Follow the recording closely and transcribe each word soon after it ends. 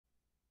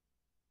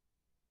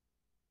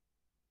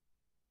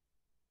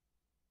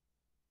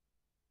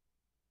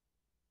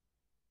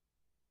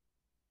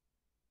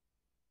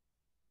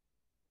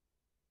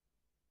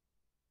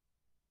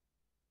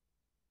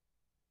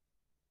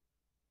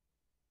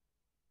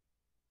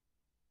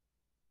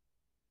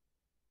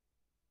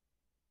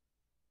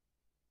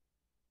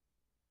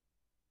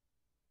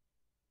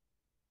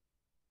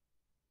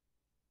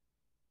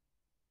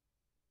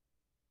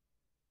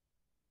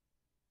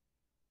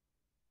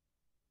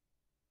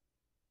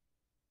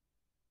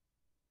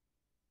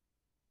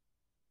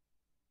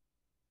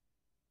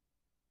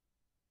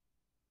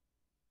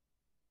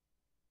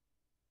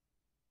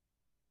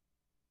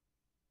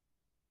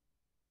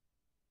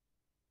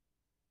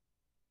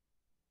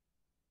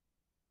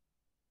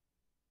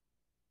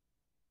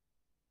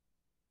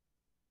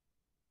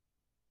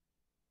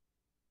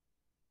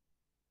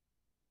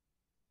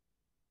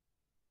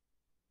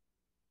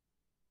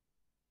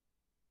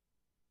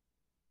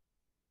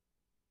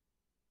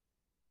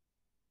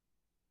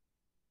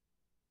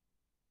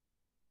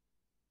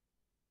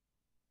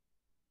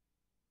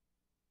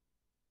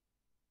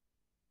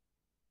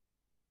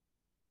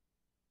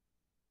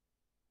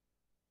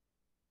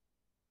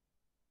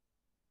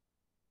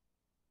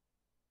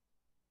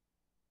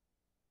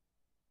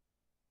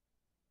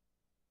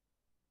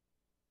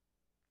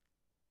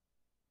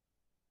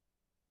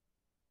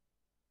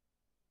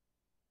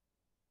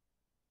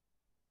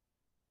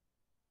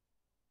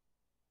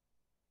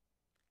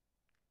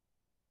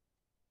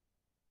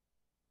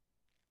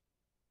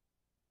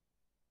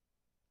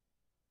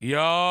Yo.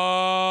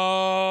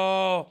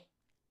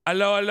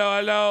 Hello, hello,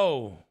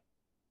 hello.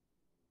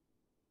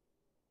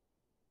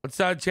 What's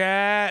up,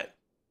 chat?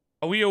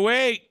 Are we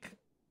awake?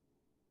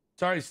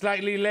 Sorry,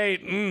 slightly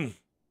late.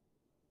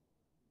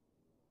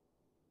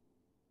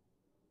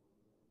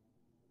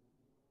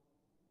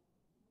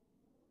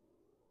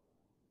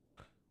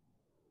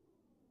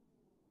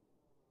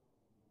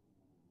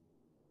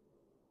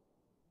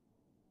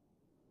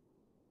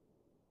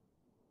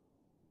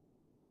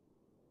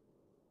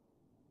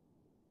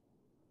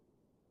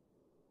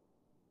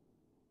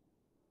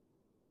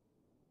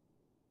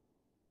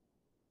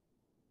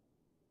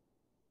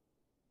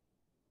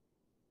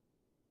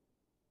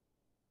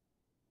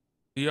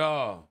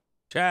 Yo,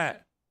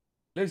 chat.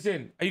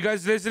 Listen, are you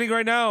guys listening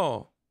right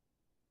now?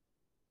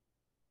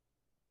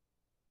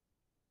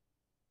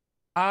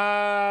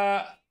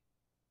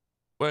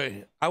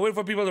 Wait, I wait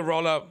for people to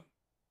roll up.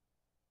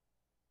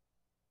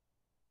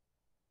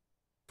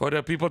 For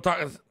the people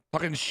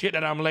talking shit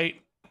that I'm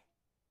late.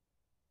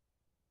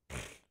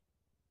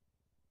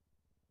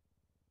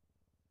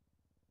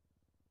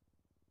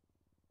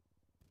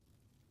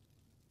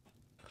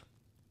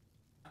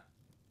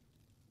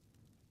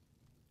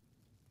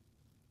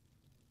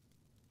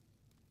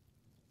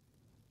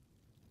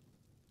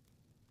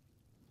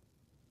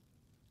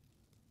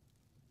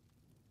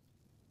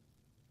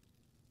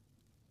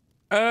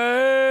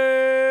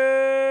 Hey!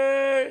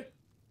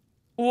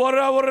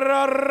 Wara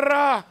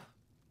wara.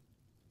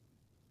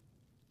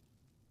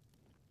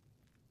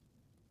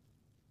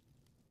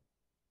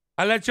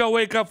 I'll let y'all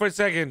wake up for a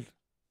second.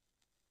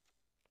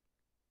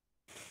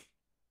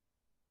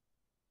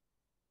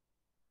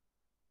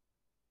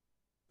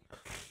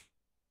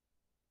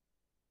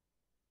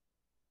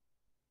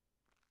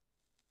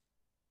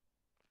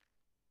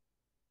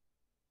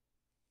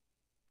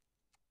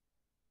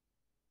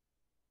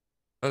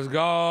 Let's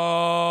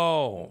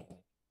go.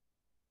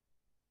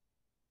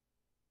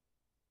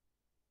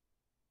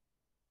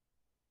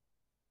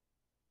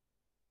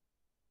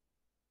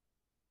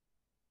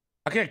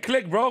 Okay,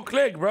 click, bro.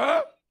 Click,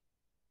 bro.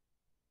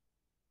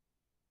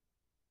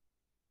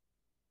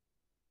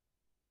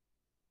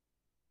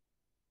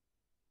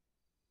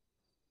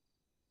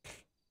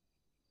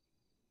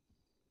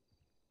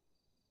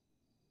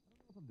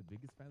 I'm the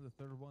biggest fan of the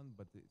third one,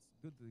 but it's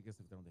good to guess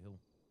if they're on the hill.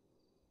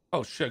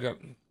 Oh shit!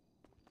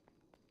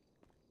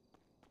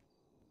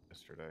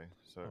 Yesterday,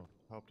 so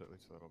helped at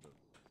least a little bit.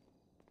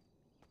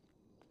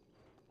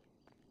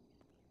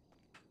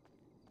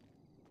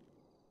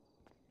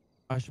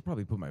 I should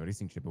probably put my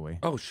racing chip away.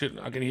 Oh shit!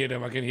 I can hear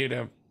them. I can hear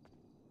them.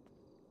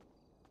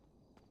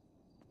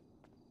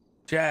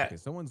 Chat. Okay,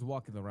 someone's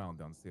walking around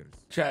downstairs.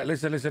 Chat.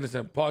 Listen, listen,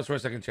 listen. Pause for a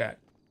second, chat.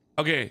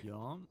 Okay. Yeah.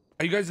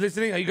 Are you guys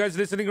listening? Are you guys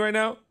listening right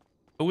now?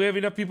 Do we have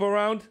enough people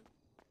around?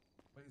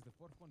 Wait, is the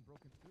fourth one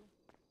broken too?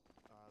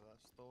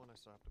 That's the one I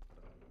still have to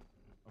put out.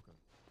 Okay.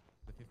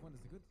 The fifth one,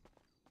 is it good?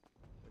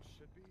 It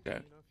should be. Yeah. You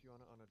know, if you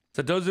want it on a.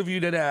 So those of you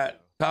that are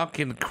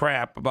talking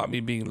crap about me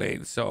being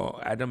late, so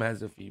Adam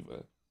has a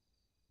fever.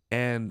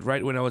 And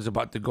right when I was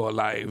about to go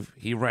live,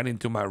 he ran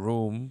into my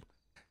room.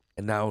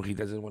 And now he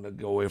doesn't want to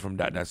go away from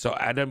that. So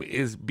Adam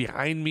is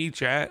behind me,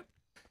 chat.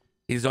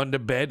 He's on the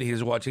bed.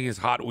 He's watching his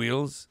Hot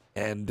Wheels.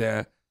 And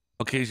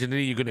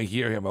occasionally you're going to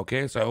hear him,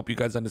 okay? So I hope you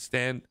guys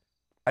understand.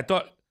 I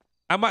thought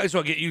I might as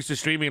well get used to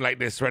streaming like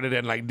this rather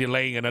than like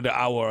delaying another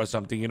hour or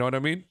something. You know what I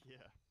mean? Yeah.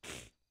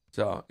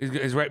 So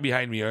he's right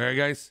behind me, all right,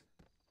 guys?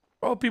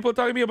 Bro, people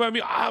talking to me about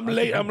me. I'm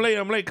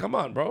late. Come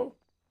on, bro.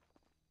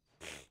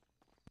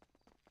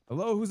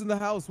 Hello, who's in the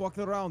house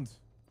walking around?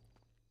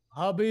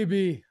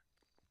 Habibi.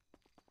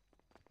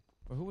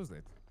 Well, who was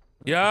that?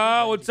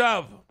 Yeah, what's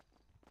up?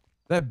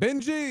 That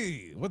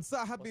Benji. What's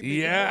up, happy?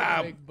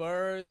 Yeah, Big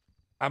bird.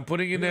 I'm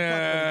putting in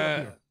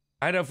I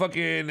had a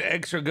fucking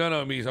extra gun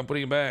on me, so I'm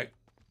putting it back.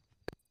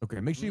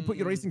 Okay, make sure you put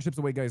your racing chips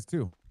away, guys,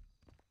 too.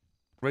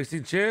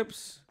 Racing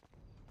chips?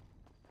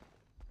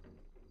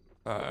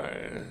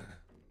 Alright.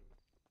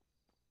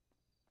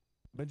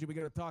 Benji, we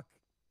gotta talk.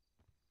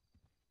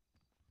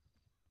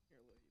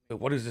 Wait,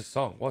 what is this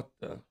song? What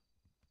the?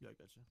 Yeah, I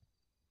gotcha.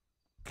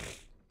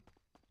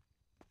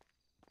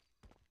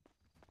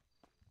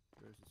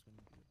 Where's this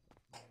gonna be?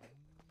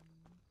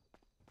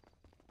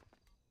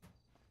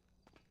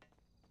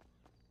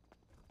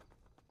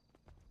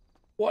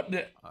 What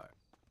the? Alright.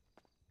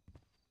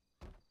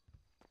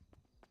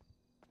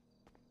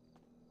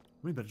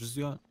 How many badges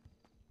you got?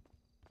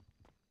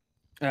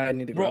 I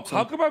need to Bro, grab some.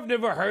 how come I've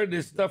never heard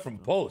this stuff from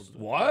Post?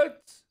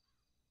 What?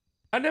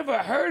 I never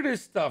heard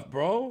this stuff,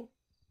 bro.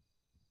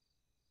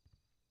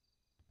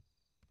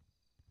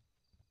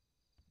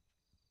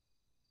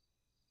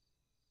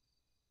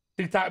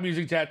 TikTok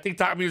music, chat.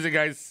 TikTok music,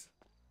 guys.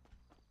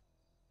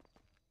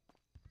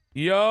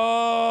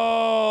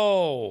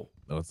 Yo.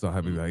 What's up,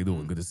 Habib? How you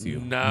doing? Good to see you.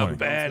 Not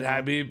bad,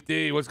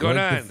 Habibti. What's going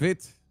like on? The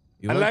fit?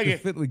 You I like the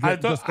it. fit we I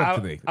got thought, just got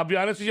today? I'll be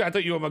honest with you. I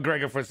thought you were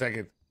McGregor for a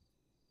second.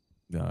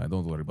 No,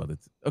 don't worry about it.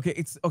 Okay,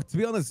 it's to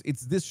be honest,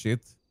 it's this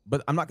shit,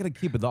 but I'm not gonna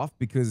keep it off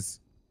because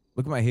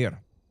look at my hair.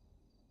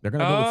 They're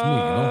gonna know it's me,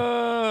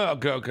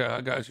 you know? Okay, I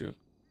got you.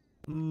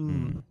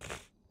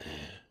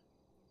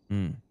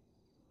 Hmm.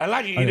 I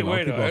like it Anyway, either I'll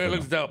way keep though. off It for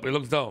looks dope. It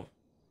looks dope.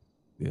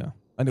 Yeah.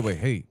 Anyway,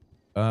 hey,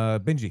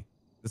 Benji,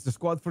 this is the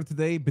squad for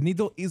today.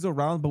 Benito is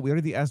around, but we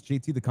already asked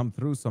JT to come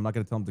through, so I'm not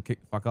gonna tell him to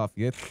fuck off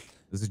yet.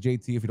 This is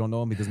JT. If you don't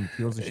know him, he does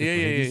materials and shit Yeah, for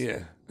yeah, Hades.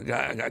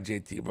 yeah. I got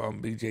JT, bro.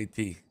 I'm big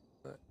JT.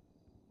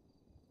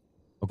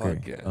 Okay.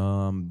 Fuck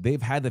yeah.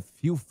 They've had a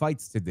few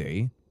fights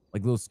today,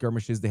 like little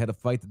skirmishes. They had a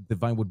fight at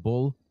Divinewood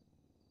Bull.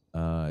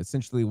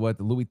 Essentially, what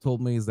Louis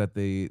told me is that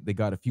they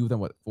got a few of them.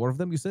 What, 4 of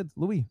them? You said,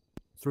 Louis?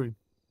 3.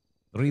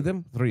 3 of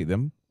them? 3 of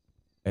them.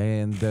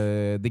 And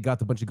they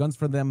got a bunch of guns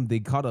from them. They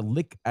caught a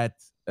lick at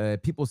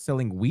people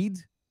selling weed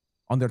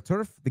on their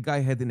turf. The guy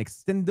had an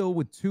extendo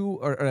with 2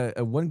 or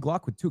 1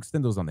 Glock with 2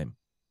 extendos on him.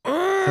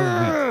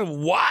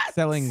 What?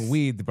 Selling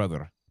weed,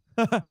 brother.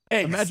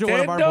 Imagine one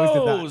of our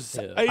boys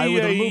did that. I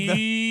would remove them.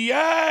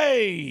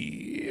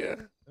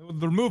 I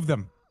would remove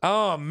them.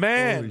 Oh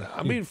man. Holy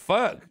I mean,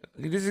 fuck.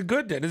 This is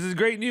good then. This is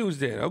great news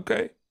then.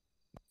 Okay.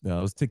 No,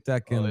 it was Tic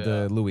Tac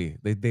and Louis.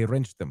 They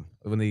wrenched them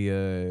when they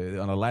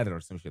on a ladder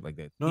or some shit like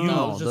that. No,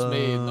 No, it was just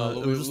me.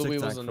 No, it was just Louis Tic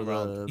Tac wasn't for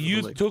around. the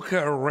You leg. took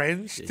a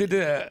wrench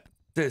to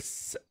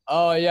this.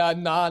 Oh yeah,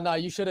 nah.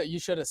 You should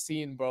have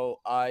seen, bro.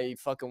 I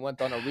fucking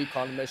went on a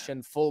recon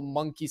mission, full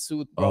monkey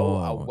suit, bro.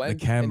 I Oh, went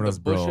the cameras,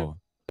 in the bush. bro.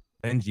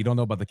 Benji, you don't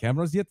know about the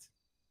cameras yet?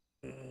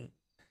 Let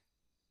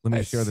me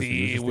I share this with you.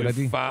 see. Is this We good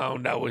idea?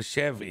 found our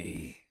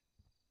Chevy.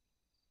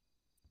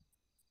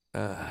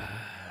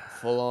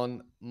 Full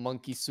on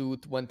monkey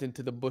suit, went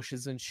into the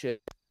bushes and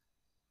shit.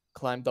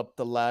 Climbed up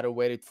the ladder,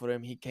 waited for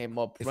him. He came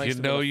up. If wrenched you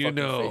him in know, the you fucking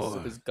face know.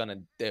 with his gun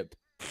and dipped.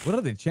 What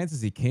are the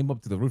chances he came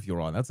up to the roof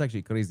you're on? That's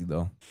actually crazy,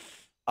 though.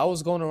 I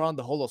was going around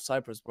the whole of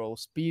Cyprus, bro.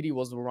 Speedy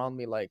was around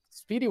me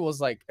Speedy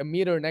was like a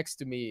meter next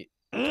to me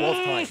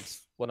 12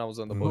 times when I was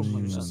on the bush.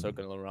 He was just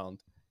circling around.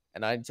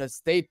 And I just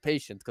stayed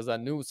patient because I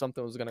knew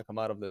something was gonna come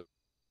out of it.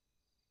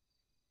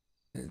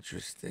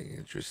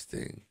 Interesting.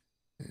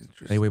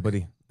 Anyway,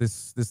 buddy,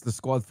 this the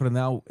squad for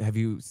now. Have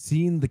you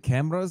seen the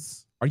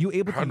cameras? Are you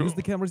able to use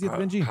the cameras yet,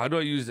 Benji? How do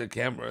I use the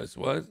cameras?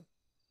 What?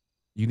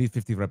 You need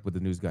 50 rep with the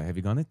news guy. Have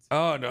you done it?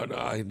 Oh no,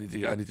 I need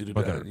to do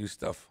Brother, that new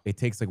stuff. It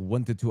takes like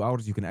 1 to 2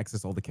 hours. You can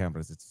access all the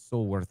cameras. It's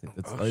so worth it.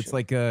 It's Oh, it's shit.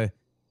 like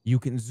you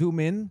can zoom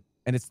in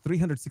and it's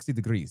 360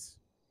 degrees.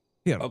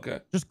 Here, Okay.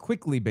 just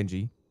quickly,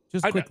 Benji.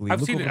 Just quickly. I've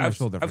Look seen over it. my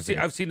shoulder. for a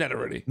second. I've seen that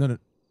already. No.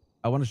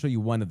 I want to show you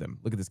one of them.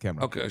 Look at this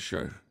camera. Okay,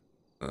 sure.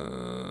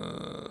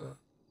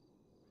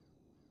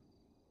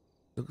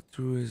 Look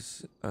through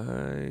his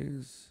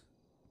eyes.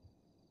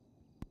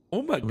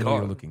 Oh my Let me know you're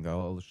god! looking.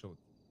 I'll show it.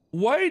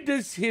 Why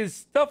does his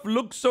stuff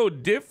look so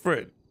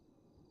different?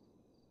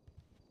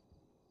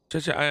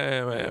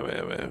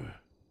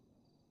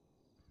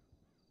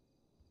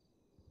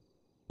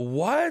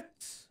 What?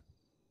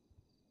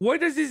 Why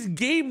does this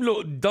game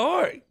look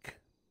dark?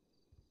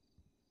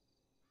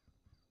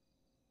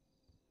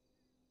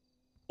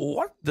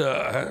 What the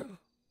hell?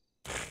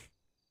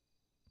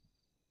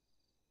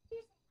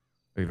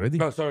 Are you ready?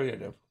 No, sorry,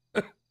 Adam.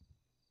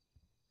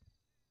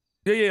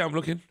 Yeah, I'm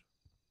looking.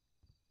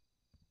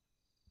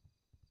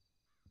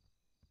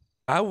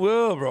 I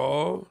will,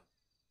 bro.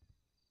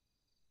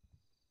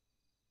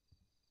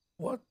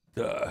 What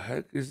the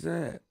heck is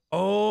that?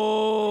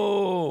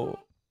 Oh,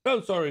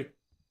 no, sorry.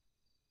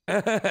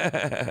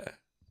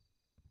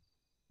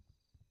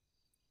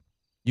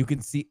 You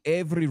can see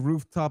every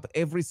rooftop,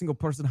 every single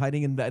person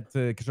hiding in that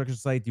construction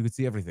site. You can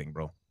see everything,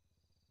 bro.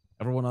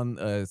 Everyone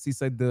on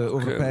Seaside, the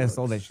overpass,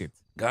 all that shit.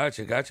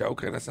 Gotcha.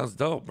 Okay, that sounds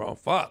dope, bro.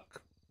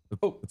 Fuck.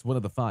 It's one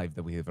of the 5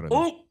 that we have already.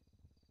 Oh,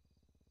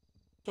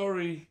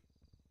 sorry.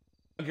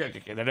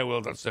 Okay. Then I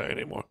will not say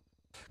anymore.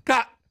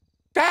 God,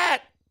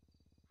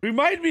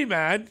 remind me,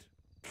 man.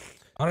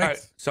 All right.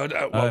 So, we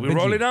Benji.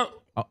 rolling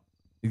out?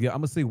 Yeah, I'm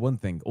gonna say one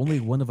thing. Only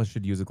one of us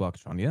should use a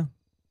Glockstron, yeah?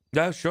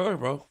 Yeah, sure,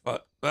 bro.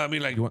 But I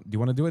mean, like, Do you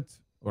want to do it,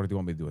 or do you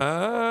want me to do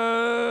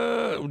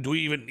it? do we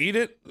even need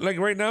it? Like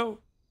right now?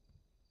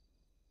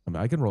 I mean,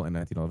 I can roll in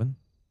 1911.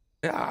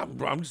 Yeah,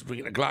 I'm just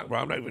bringing a Glock, bro.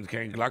 I'm not even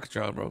carrying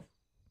Glockatron, bro.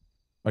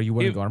 Are you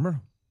wearing armor?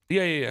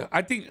 Yeah.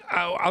 I think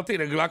I'll take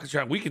the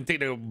Glockatron. We can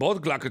take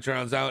both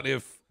Glockatrons out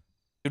if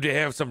they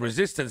have some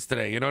resistance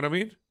today. You know what I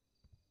mean?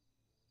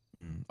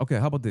 Okay,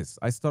 how about this?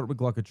 I start with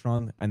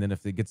Glockatron, and then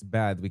if it gets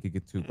bad, we could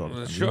get 2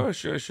 Glockatrons. Sure.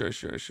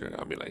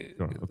 I mean, like,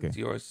 Sure, okay. it's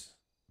yours.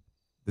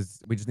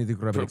 We just need to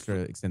grab an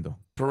extra extendo.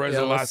 Perez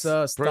Yeah, lost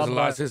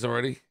his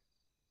already.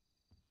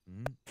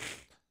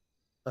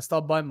 I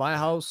stopped by my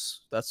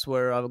house. That's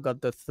where I've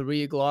got the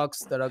 3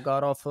 Glocks that I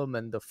got off him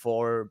and the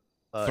 4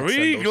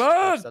 3 extendos,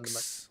 extendo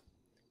Glocks.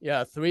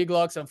 Yeah, 3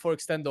 Glocks and 4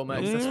 extendo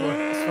mags. That's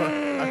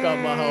where I got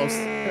my house.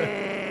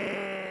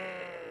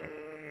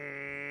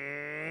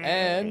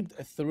 And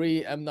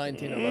 3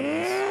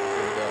 M1911s.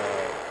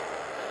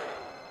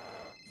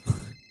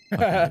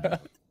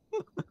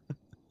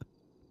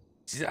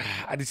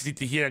 I just need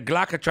to hear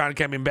Glockatron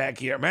coming back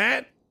here,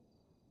 man.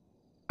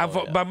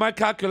 By my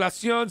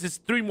calculations, it's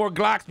 3 more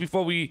Glocks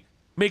before we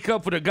make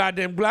up for the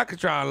goddamn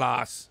Glockatron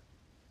loss.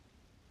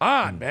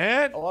 On,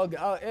 man. Oh,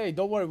 hey,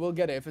 don't worry, we'll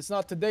get it. If it's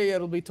not today,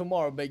 it'll be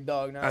tomorrow, big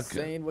dog. Not Okay.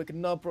 saying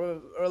waking up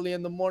early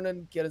in the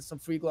morning, getting some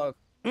free Glock.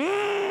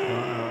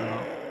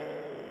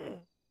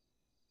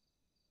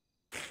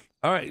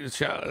 All right,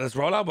 let's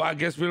roll out. But I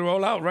guess we'll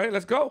roll out, right?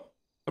 Let's go.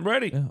 I'm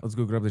ready. Yeah, let's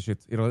go grab the shit.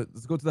 You know,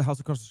 let's go to the house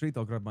across the street.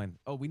 I'll grab mine.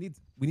 Oh, we need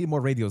more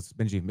radios,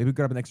 Benji. Maybe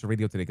grab an extra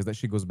radio today because that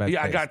shit goes bad.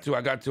 Yeah, fast.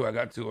 I got two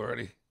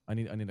already. I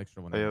need an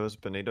extra one. Oh, yeah, was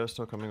Benito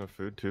still coming with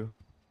food too?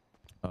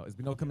 Oh, is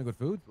Benito coming with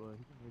food? Bro,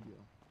 he's on radio.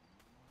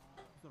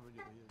 He's on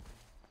radio, but he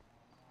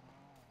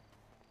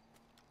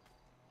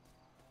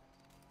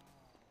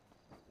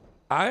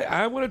is.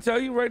 I'm gonna tell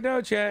you right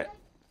now, chat.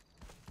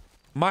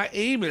 My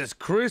aim is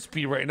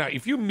crispy right now.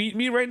 If you meet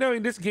me right now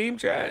in this game,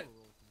 chat,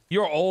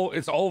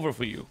 it's over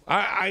for you.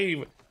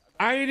 I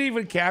ain't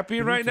even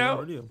capping right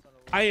now.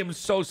 I am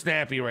so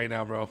snappy right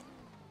now, bro.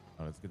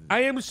 Oh, that's good.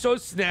 I am so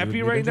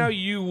snappy right now.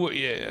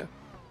 Yeah.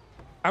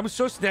 I'm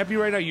so snappy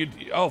right now.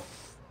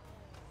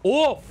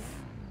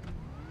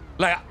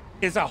 Like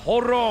it's a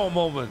horror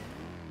moment.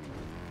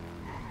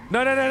 No.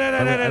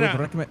 I would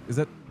recommend. Is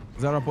that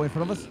our boy in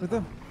front of us right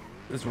there?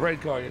 This red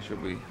car, it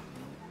should be.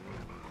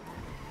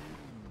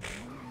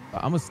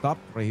 I'm gonna stop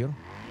right here.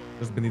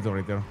 There's Benito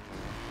right there.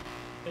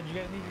 Did you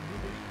guys need to do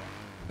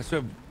this?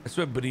 I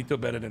swear Benito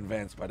better than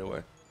Vance, by the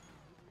way.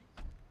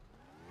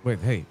 Wait,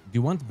 hey, do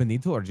you want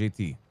Benito or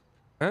JT?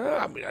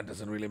 I mean, that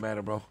doesn't really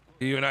matter, bro.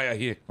 You and I are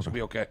here. Should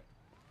be okay.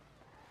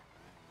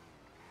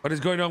 What is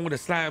going on with the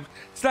slime?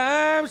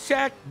 Slime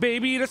shack,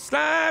 baby, the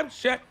slime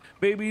shack,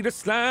 baby, the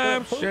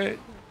slime shack.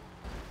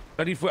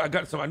 I need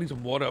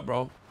some water,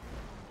 bro.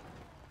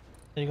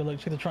 There you go, look,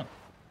 check the trunk.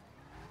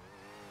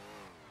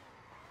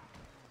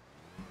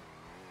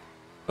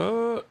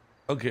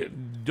 Okay,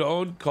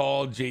 don't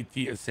call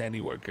JT a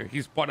sandy worker.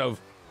 He's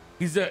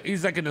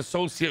like an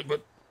associate,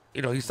 but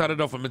you know, he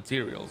started off with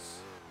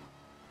materials.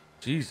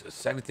 Jesus,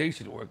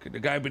 sanitation worker.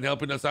 The guy been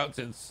helping us out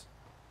since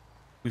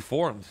we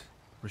formed.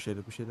 Appreciate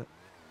it.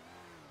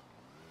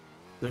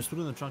 There's food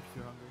in the trunk if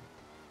you're hungry.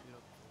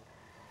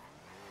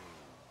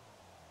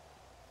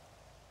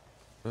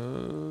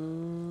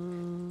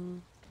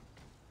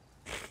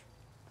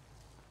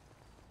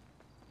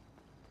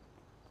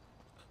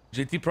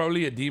 JT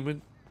probably a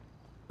demon.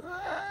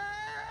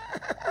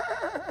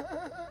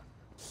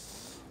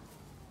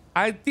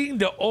 I think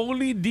the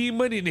only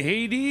demon in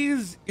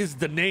Hades is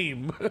the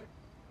name.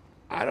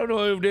 I don't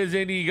know if there's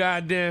any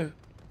goddamn.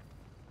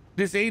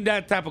 This ain't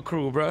that type of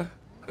crew, bruh.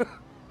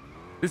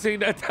 This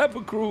ain't that type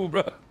of crew,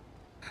 bruh.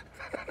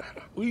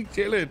 We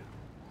chilling.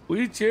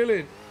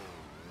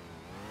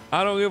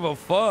 I don't give a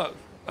fuck.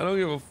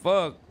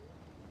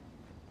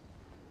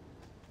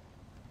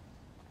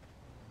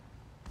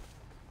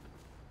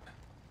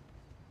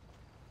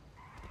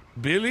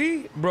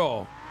 Billy?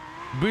 Bro.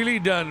 Billy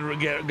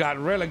got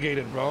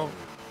relegated, bro.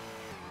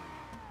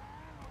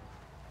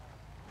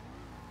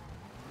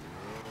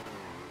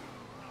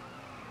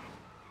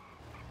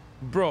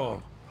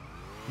 Bro,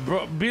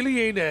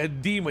 Billy ain't a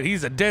demon.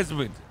 He's a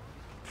Desmond.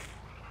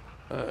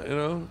 You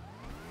know?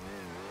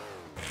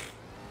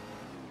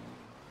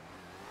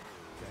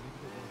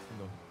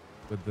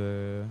 With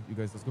you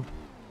guys, let's go.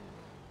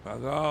 I'll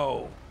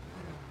go.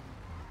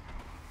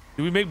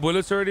 Did we make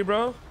bullets already,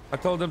 bro? I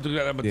told them to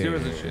get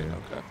materials and shit. Yeah.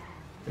 Okay.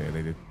 Yeah,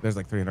 they did. There's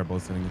like 300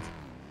 bullets in it.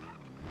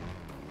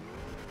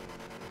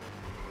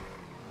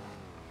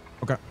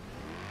 Okay.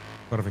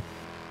 Perfect.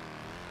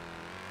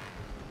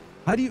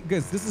 How do you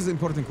guys? This is an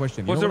important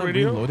question. What's you the know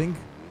radio? Loading.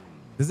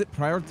 Does it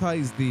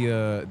prioritize the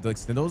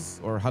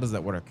extendos or how does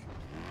that work?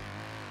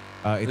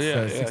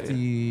 It's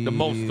 60. The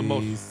most.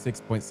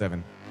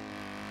 6.7.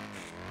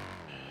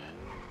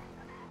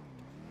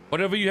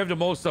 Whatever you have the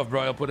most of,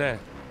 bro, I'll put that.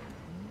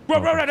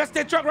 Bro, that's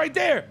that truck right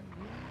there.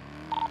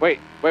 Wait,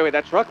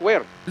 that truck?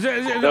 Where? Is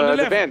it on the The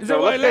left? van. Is The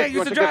that left what side. You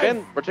want to check the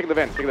van? We're checking the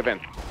van. Checking the van.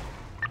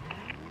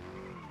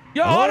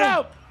 Yo, hold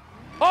up!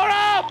 Hold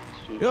up!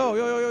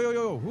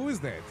 Yo. Who is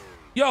that?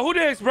 Yo, who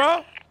this,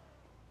 bro?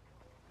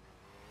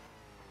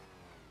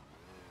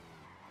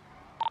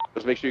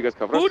 Just make sure you guys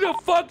cover us. Who the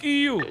fuck are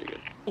you?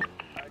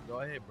 Alright, go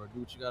ahead, bro. Do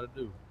what you gotta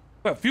do.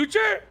 What,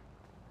 Future?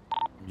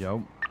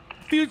 Yo.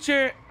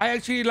 Future, I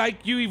actually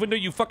like you even though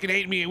you fucking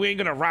hate me and we ain't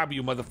gonna rob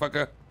you,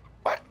 motherfucker.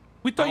 What?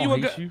 We thought you were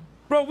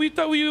Bro, we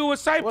thought you were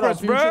Cyprus,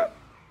 up, bro. Future?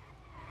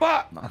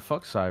 Fuck. Nah,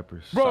 fuck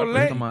Cyprus. Bro,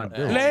 Cyprus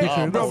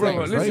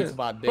listen,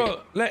 bro,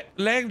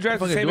 Lang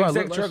drives the same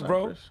exact truck,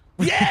 bro.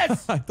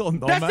 Yes! I don't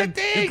know, That's man. the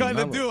thing! You kind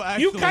of do,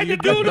 actually. You kind of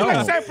do look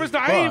like Cyprus. No,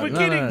 I ain't even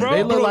kidding, bro.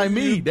 They look like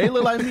me. They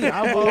look like me.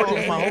 I've been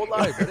working my whole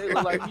life. But they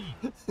look like me.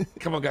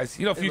 Come on, guys.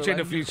 You know Future in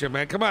the future,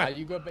 man. Come on.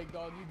 You good, big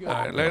dog? You good?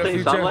 All right, later,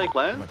 Future.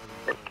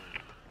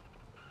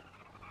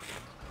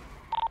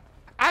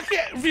 I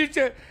can't,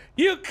 Future.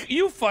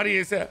 You funny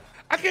as hell.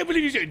 I can't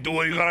believe you should do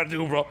what you gotta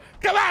do, bro.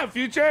 Come on,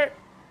 Future.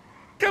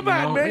 Come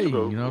on, man. Hey,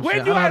 you know,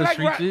 When do I like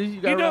rock?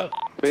 you know,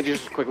 Benji,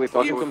 just quickly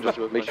talk to them. Just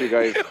make sure you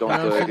guys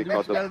don't get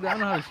caught up. I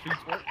know how the streets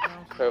work.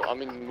 So, I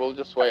mean, we'll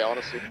just wait,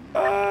 honestly.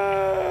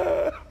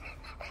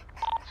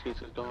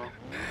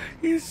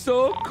 He's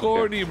so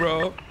corny,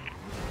 bro.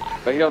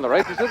 Right here on the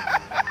right, you said?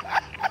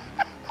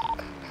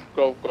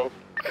 Go.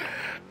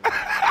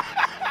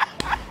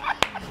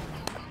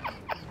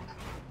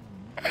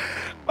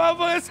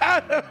 Motherfucker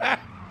sounded like,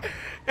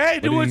 hey,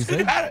 dude, What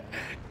did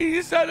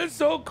you sounded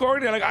so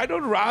corny. Like, I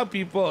don't rob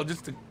people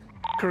just to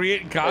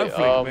create conflict,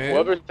 man.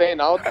 Whoever's staying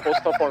out,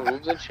 post up on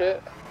roofs and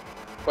shit.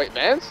 Wait,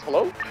 Vance?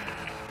 Hello?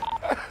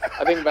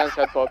 I think Vance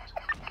had fucked.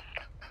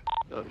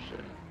 Oh shit.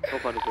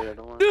 Nobody's there,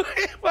 don't worry. Dude,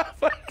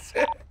 motherfucker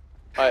said,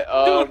 Alright,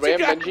 Dude, Ray you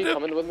and got Benji the-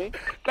 coming with me.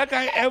 like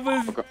I ever,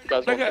 You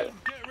guys like want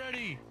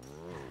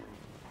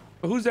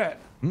I, who's that?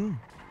 Hmm.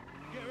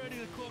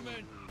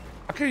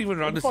 I can't even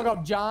Fuck understand.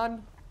 up,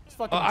 John. It's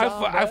fucking I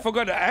John,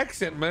 forgot the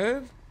accent,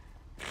 man.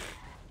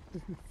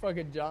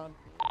 Fucking John.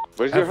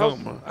 Where's your house?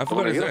 I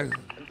forgot his here?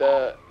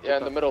 accent.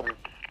 In the middle.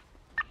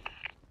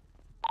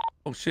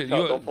 Oh shit,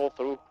 No, don't fall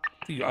through.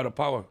 you're out of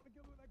power.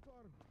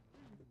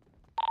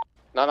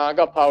 No, I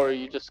got power.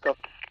 You just go.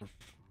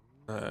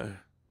 Do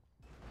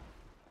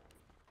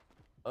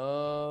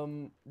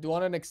you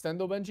want an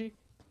extendo, Benji?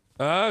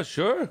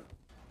 Sure.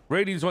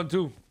 Ratings 1,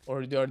 2.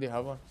 Or do you already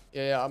have one?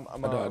 Yeah, I'm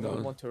I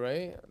don't. one to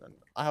Ray. And then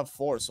I have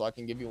 4, so I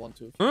can give you 1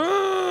 too. Uh,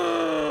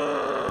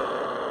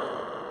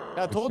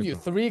 Yeah, I told you,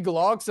 3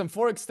 Glocks and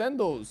 4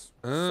 extendos.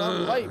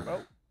 Sound light,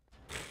 bro.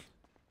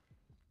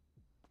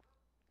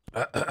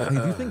 Hey, do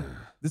you think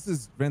this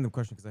is a random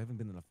question because I haven't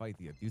been in a fight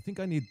yet? Do you think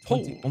I need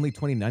only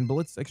 29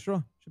 bullets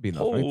extra? Should be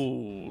enough, right?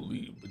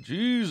 Holy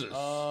Jesus.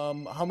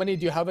 How many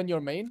do you have in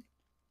your main?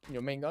 In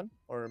your main gun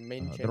or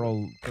main chamber? They're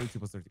all 32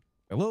 plus 30.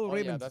 Hello, Oh,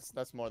 yeah, Raven.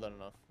 that's more than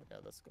enough. Yeah,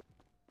 that's good.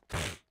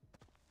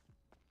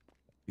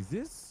 Is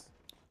this?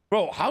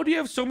 Bro, how do you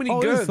have so many Oh,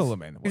 it is guns?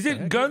 Solomon. What Is the it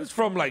heck? guns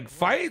from like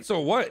fights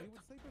or what?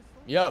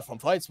 Yeah, from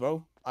fights,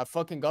 bro. I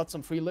fucking got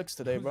some free licks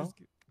today, bro.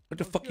 What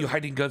the fuck you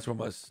hiding guns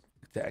from us?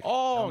 Attack.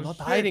 I'm not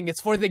hiding. It's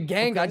for the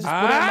gang. I just put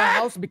it in my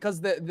house because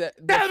the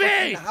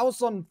fucking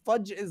house on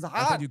Fudge is I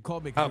hot. thought you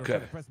called me 'cause you were Okay,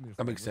 trying to press me or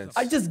that makes something. sense.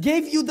 I just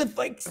gave you the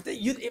fakes.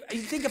 You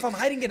think if I'm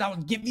hiding it, I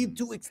would give you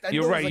 2 extendos?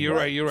 You're right. Like, You're what?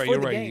 right. You're It's right. for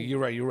You're the right.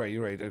 gang.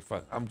 You're right. That's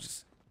fine. I'm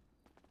just.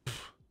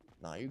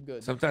 Nah, you're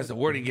good. Sometimes the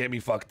wording get me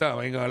fucked up.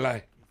 I ain't gonna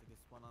lie.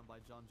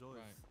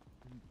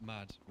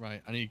 Mad.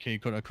 Right. I need to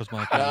cut across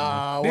my.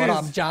 What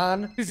up,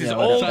 John? This is Yeah,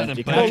 old. what up,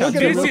 Benji? Oh, look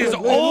at This him, is look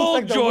at him. old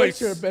It looks like the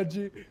Joyce. Witcher,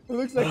 Benji. It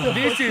looks like the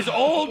This is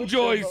old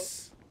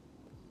Joyce.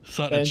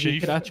 Certain Benji,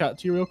 chief. can I chat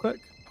to you real quick?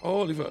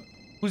 Holy fuck.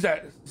 Who's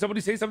that? Somebody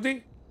say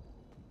something?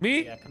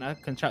 Me? Yeah, can I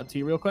chat to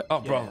you real quick?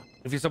 Oh, bro. Yeah.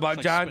 If it's about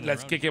like John, spinning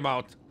let's around. kick him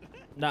out.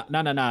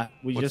 Nah.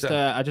 We What's just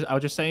that? I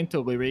was just saying to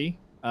Louis,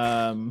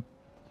 we're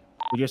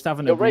just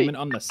having an Yo, Ray. agreement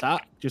on the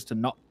SAT just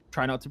to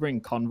try not to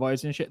bring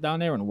convoys and shit down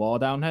here and war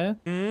down here.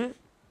 Hmm?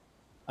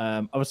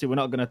 Obviously we're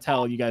not gonna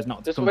tell you guys not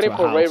to Just come to waiting a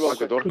for house. Ray real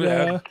quick. But,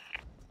 Yeah.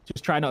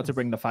 just try not to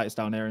bring the fights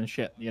down here and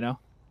shit, you know?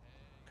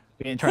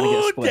 We ain't trying to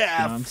get Who split, you know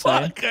what the I'm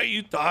saying? fuck are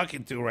you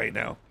talking to right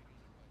now?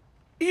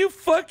 You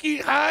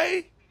fucking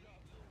high?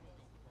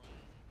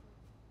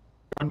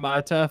 On my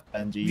turf,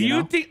 Benji, Do you you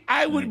know? think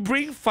I would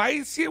bring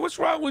fights here? What's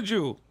wrong with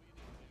you?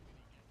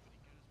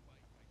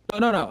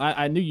 No,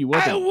 I knew you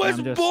wouldn't. I and was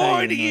I'm just born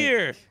saying, like,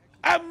 here.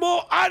 I'm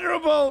more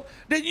honorable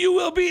than you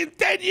will be in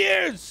 10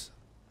 years.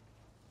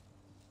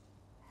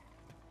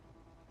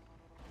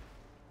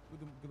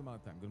 Good amount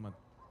of time. Good amount.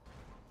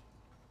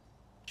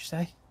 What'd you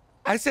say?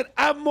 I said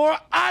I'm more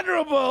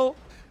honorable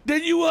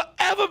than you will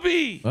ever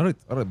be. All right.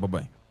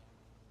 Bye-bye.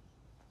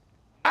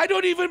 I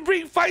don't even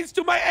bring fights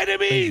to my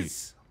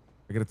enemies.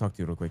 I gotta talk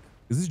to you real quick.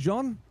 Is this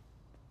John?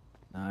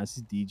 Nah, this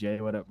is DJ.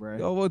 What up, bro?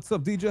 Yo, what's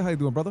up, DJ? How you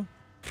doing, brother?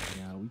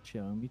 Yeah, we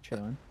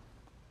chilling.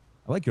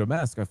 I like your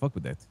mask. I fuck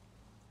with that.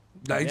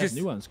 Nah, We have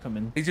new ones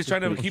coming. he's just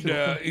trying to keep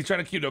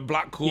the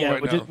block cool Yeah,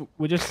 right now.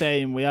 we're just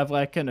saying we have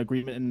like an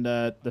agreement in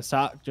the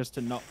SAC just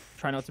to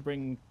try not to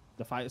bring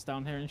the fighters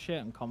down here and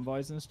shit and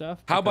convoys and stuff.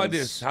 How about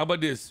because this? How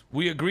about this?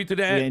 We agree to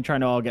We that. ain't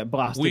trying to all get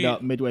blasted We-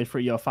 up midway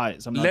through your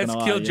fights. I'm not Let's gonna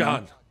lie, kill you know?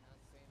 John.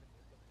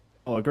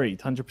 Oh, agreed,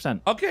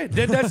 100%. Okay,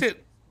 then that's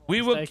it.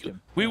 We will take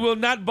him. we will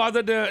not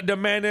bother the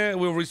manor.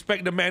 We'll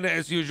respect the manor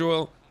as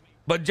usual.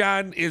 But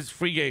John is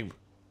free game.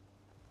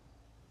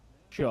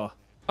 Sure.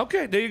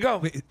 Okay, there you go.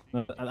 Wait,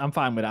 No, I'm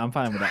fine with that.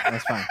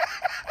 That's fine.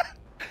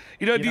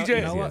 You know, You know- DJ,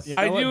 you know what- you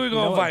I know knew we what- were you know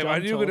gonna what fight. I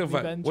John knew we were gonna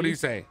told me, fight. What do you Benji?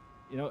 say?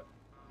 You know,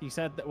 he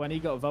said that when he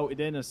got voted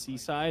in as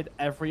Seaside,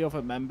 every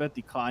other member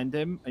declined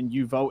him, and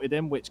you voted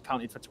him, which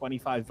counted for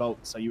 25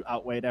 votes, so you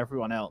outweighed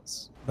everyone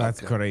else.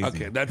 that's crazy.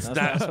 Okay, that's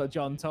That's not what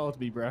John told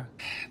me, bro.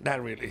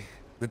 not really.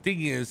 The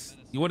thing is,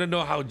 you want to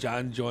know how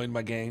John joined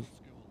my gang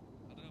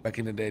back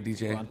in the day,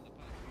 DJ? Go on.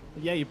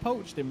 Yeah, you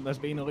poached him as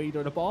being a leader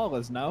of the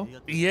ballers, no?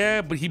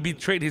 Yeah, but he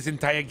betrayed his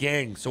entire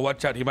gang. So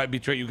watch out. He might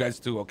betray you guys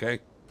too. Okay?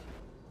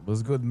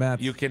 Was good, Matt.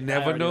 You can I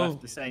never already know.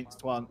 left the Saints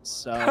once,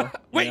 so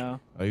Wait. you know.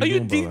 How Are you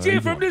doing, brother? How DJ you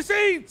from doing? the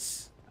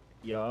Saints?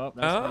 Yup,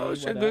 that's Oh, me.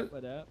 shit, What good. up,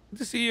 what up? Good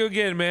to see you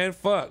again, man.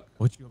 Fuck.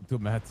 What you up to,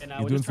 Matt? You know,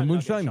 You we're doing just some trying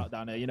not to get moonshine? shot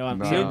down there, you know what I'm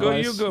Bro. You saying, good,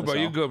 boys? you good, bro. That's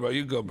You all. good, bro.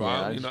 You good, bro. Yeah,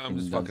 I You know, just I'm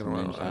just done fucking some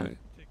around. moonshine. Alright.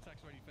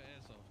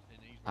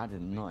 I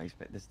did not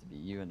expect this to be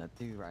you and a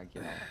do-rag,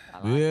 you know. I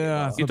like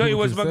Yeah. it, You thought it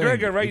was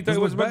McGregor, right? You thought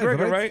it was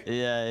McGregor, right? though.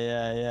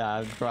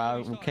 Yeah. Bro,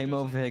 I came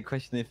over here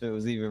questioning if it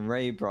was even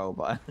Ray, bro,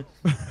 but...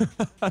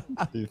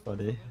 Too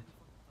funny.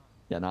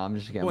 Yeah, no, I'm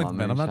just getting Point, my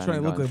man. I'm not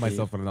trying to look like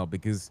myself right now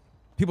because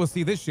people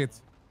see this shit.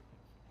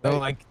 They're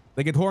like,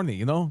 they get horny,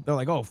 you know? They're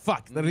like, oh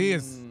fuck, there he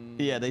is.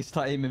 Yeah, they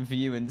start aiming for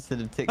you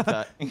instead of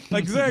TikTok.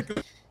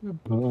 Exactly.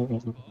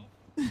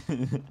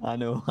 I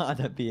know how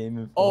to be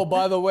aiming for. Oh,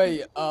 by the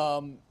way,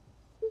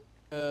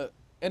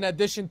 in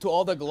addition to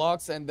all the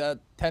Glocks and the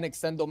 10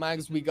 extendo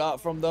mags we got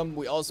from them,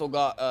 we also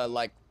got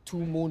like 2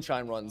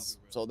 moonshine runs.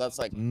 So that's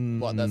like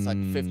what? That's like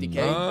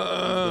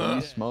 50K.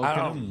 You smoking I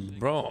don't, them?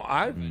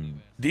 bro.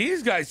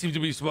 These guys seem to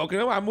be smoking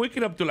them. I'm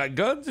waking up to like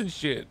guns and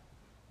shit.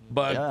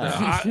 But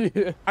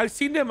I've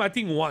seen them. I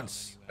think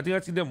once. I think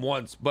I've seen them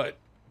once. But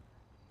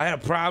I had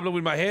a problem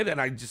with my head, and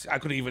I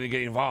couldn't even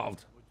get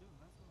involved.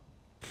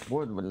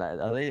 What, like,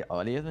 are they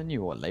earlier than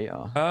you or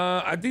later?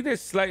 I think they're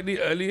slightly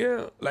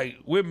earlier. Like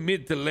we're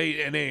mid to late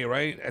NA,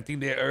 right? I think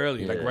they're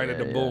early, like right at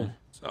the boom.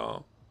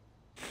 So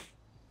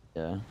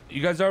yeah.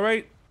 You guys all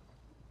right?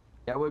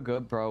 Yeah, we're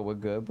good, bro. We're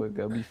good. We're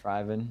good. We're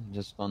thriving.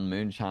 Just on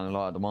moonshine a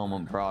lot at the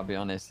moment, bro. I'll be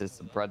honest. It's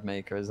a bread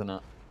maker, isn't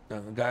it? I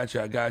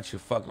got you.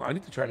 Fuck, I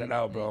need to try that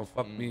out, bro.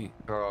 Fuck me.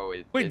 Bro,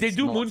 wait, they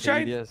do not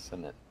moonshine? tedious,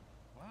 and it...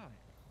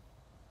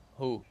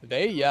 Who?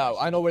 They? Yeah,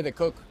 I know where they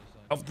cook.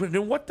 Oh,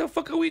 then what the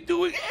fuck are we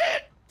doing?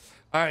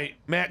 All right,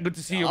 Matt, good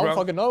to see you, I bro. don't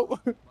fucking know.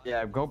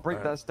 Yeah, go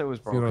break that stills,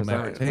 bro, Zero, because they're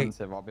man.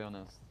 expensive, I'll be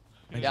honest.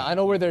 Yeah, I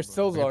know where their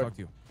stills I gotta are. talk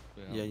to you.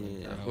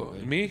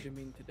 Yeah. Me?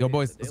 Yo,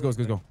 boys, let's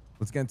go.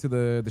 Let's get into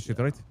the shit,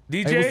 all right?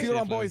 DJ, Hey, we'll see you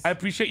on, boys. I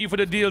appreciate you for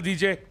the deal,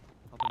 DJ.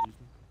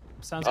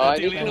 Sounds I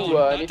good.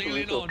 need to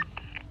refill.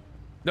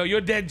 No,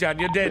 you're dead, John.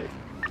 You're dead.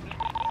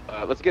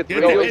 Let's get Yeah,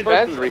 real yeah,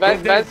 first.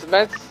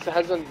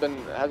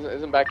 Vance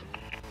isn't back.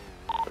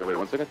 Wait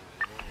 1 second.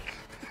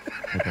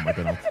 Okay, my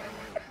God.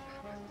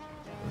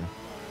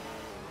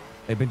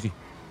 Hey, Benji.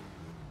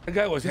 That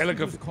guy was hella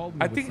Just called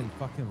me I with think. some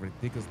fucking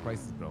ridiculous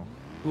prices, bro.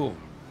 Cool.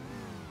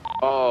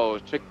 Oh,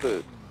 check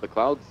the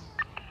clouds.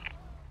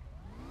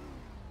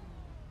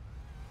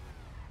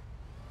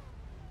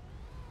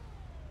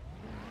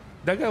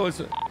 That guy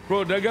was,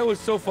 bro. That guy was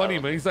so funny,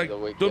 man. He's like,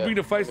 don't bring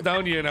the fights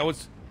down here, and I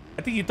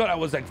think he thought I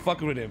was like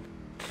fucking with him.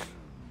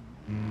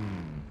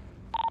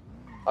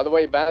 By the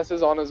way, Vance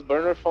is on his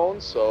burner phone,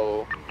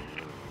 so.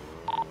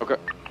 Okay.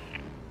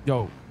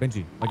 Yo,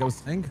 Benji, like I was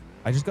saying,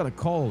 I just got a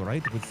call,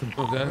 right, with some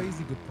Okay.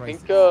 crazy good I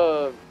prices.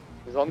 think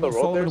he's on the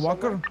road Solid there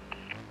Walker? somewhere.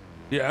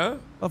 Yeah.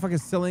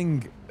 Motherfucker's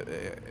selling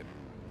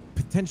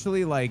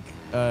potentially like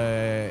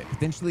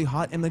potentially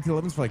hot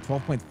M1911s for like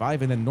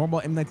 12.5 and then normal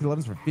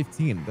M1911s for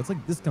 15. That's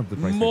like discounted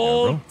price right there,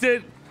 bro.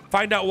 Molten.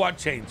 Find out what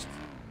changed.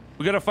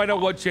 We gotta find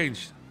out what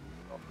changed.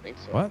 I don't think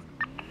so. What?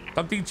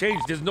 Something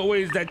changed. There's no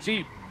way it's that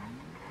cheap.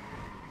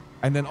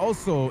 And then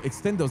also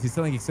extendos. He's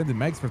selling extended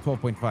mags for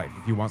 12.5.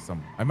 If you want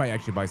some, I might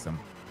actually buy some.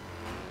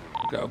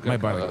 Okay.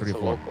 Might buy like 3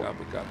 or 4.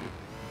 Copy.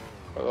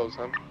 Are those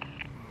him?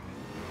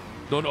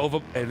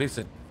 Hey,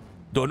 listen.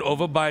 Don't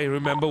overbuy.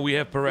 Remember, we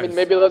have I Perez. mean,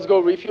 maybe let's go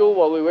refuel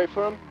while we wait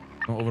for him.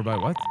 Don't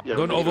overbuy what?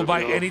 Don't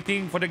overbuy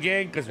anything for the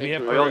gang because we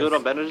have Are we all Perez. good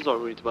on bandages or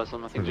we need to buy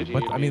some? I think GG.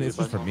 But I mean, it's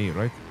just for me,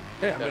 right?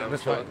 Yeah,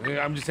 that's fine.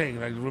 I'm just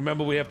saying. Like,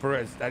 remember, we have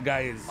Perez. That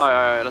guy is.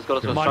 Alright, let's go.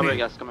 Let's go. Money. Strawberry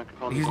gas.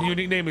 Come here. His new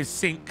nickname is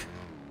Sink.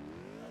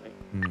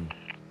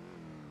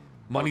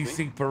 Money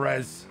Sink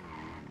Perez.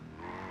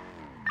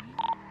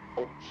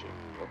 Oh shit,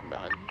 looking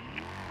behind.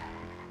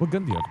 What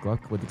gun do you have,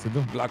 Glock? What did it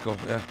do? Blacko,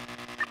 yeah.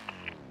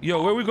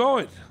 Yo, where we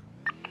going?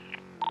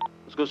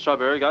 Let's go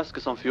strawberry gas.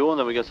 Get some fuel and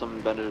then we get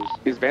some bandages.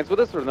 Is Vance with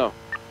us or no?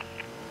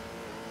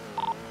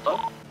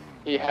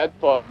 He had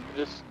pop.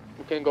 Just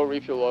we can go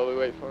refuel while we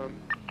wait for him.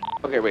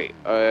 Okay, wait.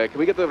 Can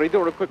we get the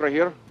radio real quick right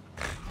here?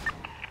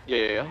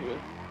 Yeah.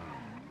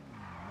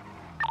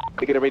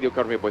 They get a radio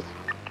card for me, boys.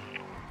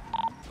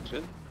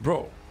 Good.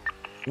 Bro,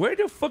 where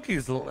the fuck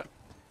is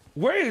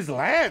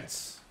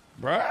Lance,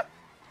 bruh?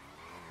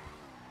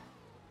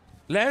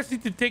 Lance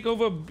need to take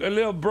over a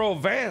little bro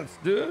Vance,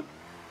 dude.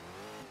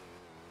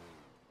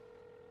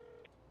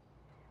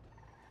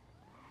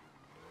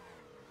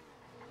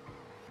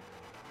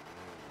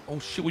 Oh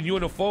shit, when you're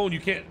on the phone, you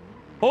can't.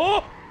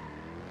 Oh!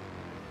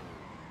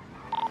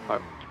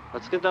 Alright,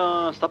 let's get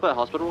stop at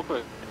hospital real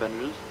quick.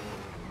 Bandages.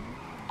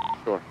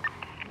 Sure.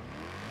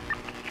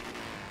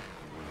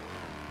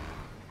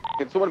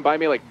 Can someone buy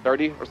me like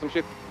 30 or some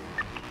shit?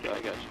 Yeah, I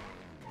got you.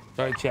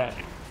 Sorry, chat.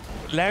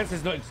 Lance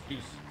has no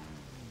excuse.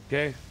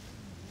 Okay?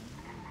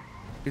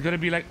 He's gonna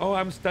be like, oh,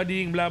 I'm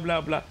studying, blah,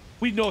 blah, blah.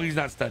 We know he's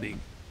not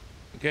studying.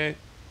 Okay?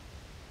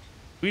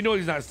 We know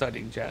he's not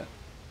studying, chat.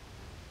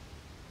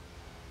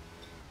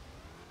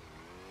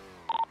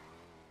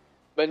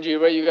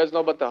 Benji, Ray, you guys know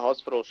about the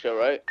hospital shit,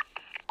 right?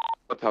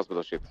 What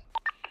hospital shit?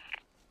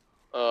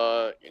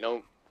 You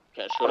know,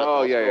 can't shoot up.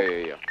 Oh, the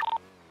hospital. yeah.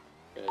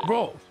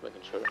 Bro, Just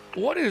making sure.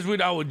 what is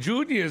with our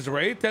juniors,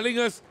 Ray? Telling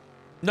us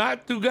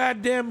not to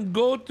goddamn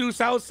go to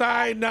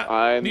Southside.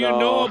 I Do you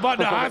know about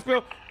the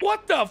hospital?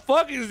 What the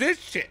fuck is this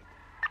shit?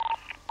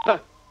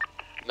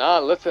 Nah,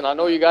 listen, I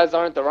know you guys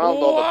aren't around all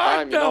the What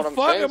time. You know the what I'm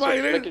fuck saying? am So I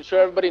just in? making sure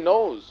everybody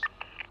knows.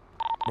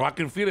 Bro, I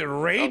can feel it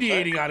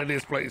radiating out of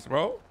this place,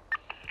 bro.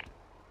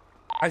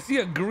 I see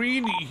a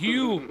green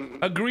hue,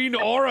 a green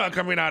aura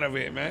coming out of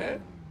it,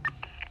 man.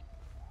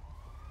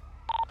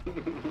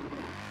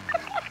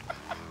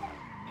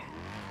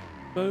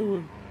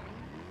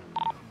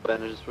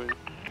 Bandages for you.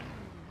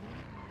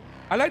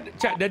 I like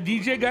chat. That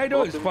DJ guy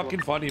though is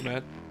fucking funny,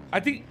 man. I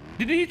think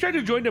didn't he try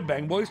to join the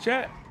Bang Boys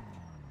chat?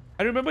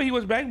 I remember he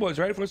was Bang Boys,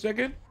 right, for a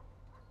second.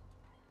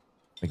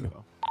 Thank you.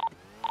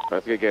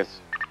 That's a good guess.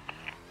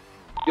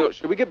 Yo,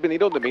 should we get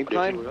Benito in the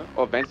meantime?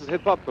 Or Vance's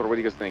hit pop, or what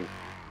do you guys think?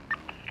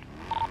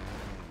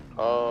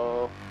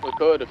 We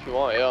could if you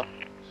want, yeah.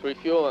 Just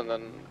refuel and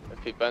then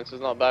if Vance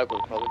is not back,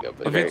 we'll probably get If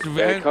Benito. it's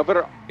Vance,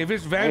 cover. if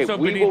it's Vance Hey, or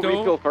we will Benito,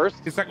 refill first.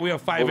 it's like we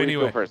have 5 We'll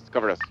anyway. refill first.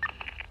 Cover us.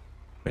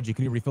 Benji,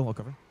 can you refill? I'll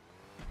cover.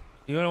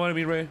 You know what I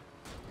mean, Ray?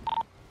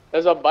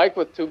 There's a bike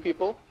with 2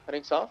 people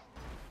heading south.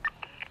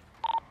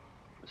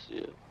 Let's see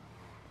it.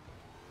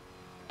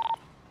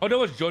 Oh, that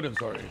was Jordan.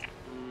 Sorry.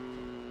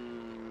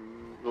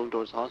 Going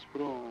towards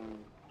hospital.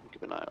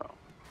 Keep an eye out.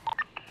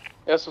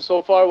 Yeah,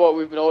 so far what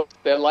we've noticed,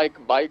 they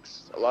like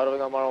bikes. A lot of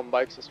them are on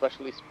bikes,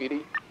 especially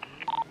Speedy.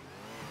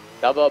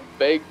 They have a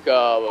big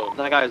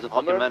That guy is a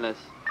fucking Hummer. menace.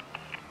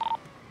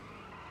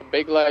 A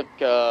big like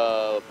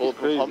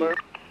bulletproof Hummer.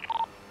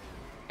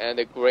 And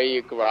a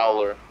gray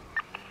Growler.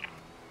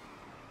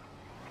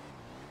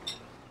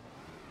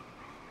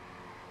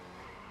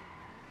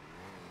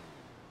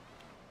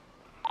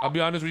 I'll be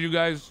honest with you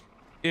guys.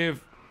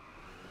 If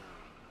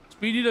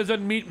Speedy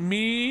doesn't meet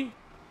me,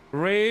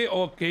 Ray,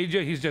 or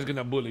KJ, he's just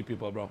gonna bully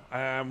people, bro.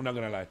 I'm not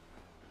gonna lie.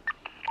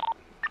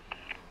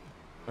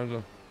 Let's go.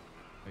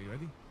 Are you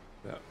ready?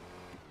 Yeah.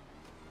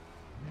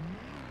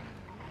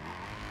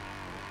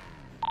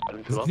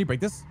 Can you break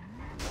this?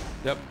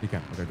 Yep. You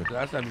can. Okay, good.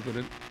 Last time you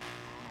couldn't.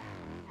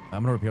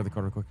 I'm gonna repair the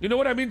car real quick. You know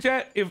what I mean,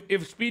 chat?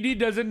 If Speedy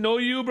doesn't know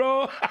you,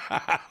 bro.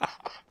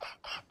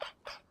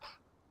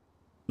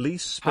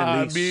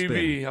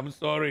 Habibi, I'm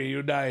sorry,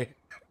 you die.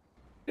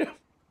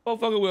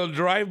 Motherfucker will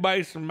drive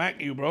by, smack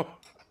you, bro.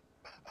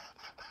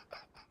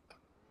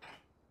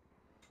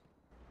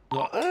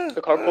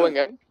 The car pulling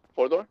in,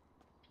 4-door.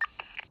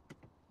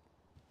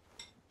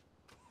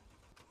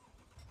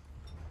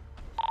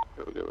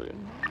 Here we go.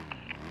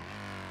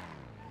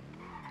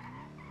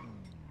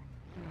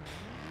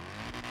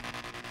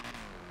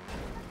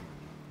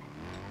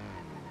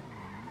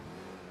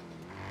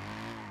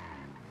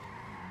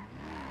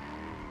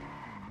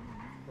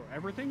 Bro,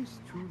 everything's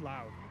too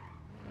loud.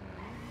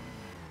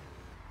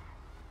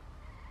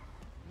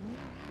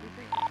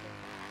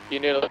 You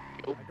need a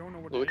fuel. I don't know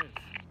what Louis. it is.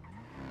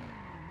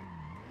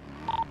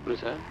 What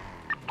is that?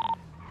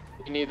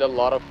 You need a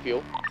lot of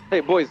fuel.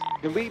 Hey, boys,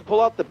 can we pull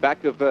out the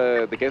back of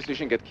the gas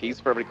station and get keys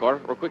for every car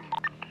real quick?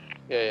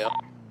 Yeah.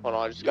 Hold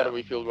on, I just gotta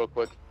refuel real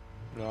quick.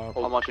 No.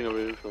 I'm watching a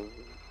review film.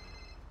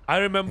 I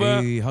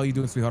remember. Hey, how you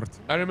doing, sweetheart?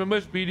 I remember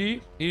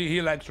Speedy.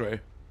 He likes Ray.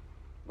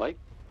 Mike?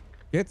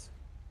 Get.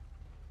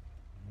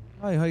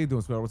 Hi, how you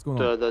doing, sweetheart? What's going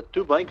on? The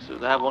 2 bikes, they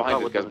have one Behind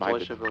car it, with guys, the behind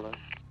voice it. shifter.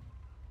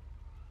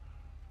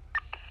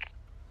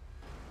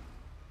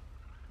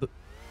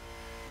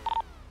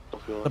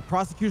 The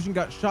prosecution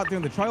got shot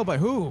during the trial by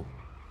who?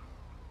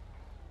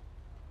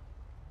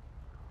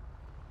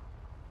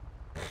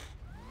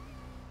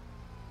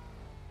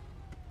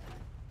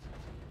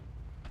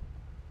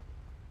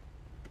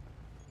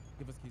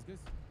 Give us keys, guys.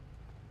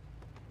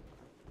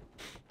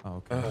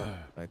 Oh, okay.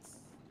 That's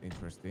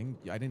interesting.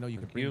 Yeah, I didn't know you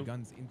could bring you.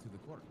 guns into the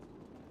court.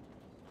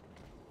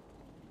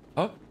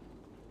 Huh?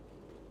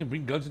 You can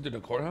bring guns into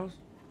the courthouse?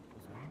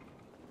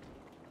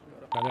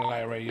 Not gonna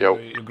lie, Ray. Yo.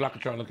 Your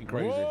Glockatron looking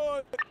crazy.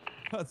 What?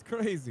 That's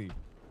crazy.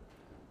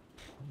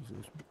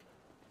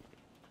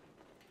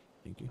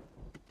 Thank you.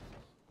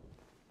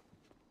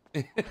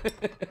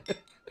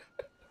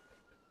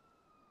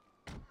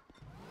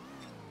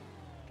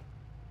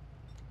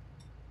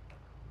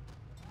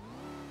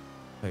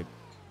 Hey,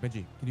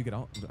 Benji, can you get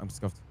out? I'm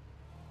scuffed.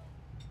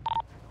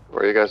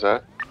 Where are you guys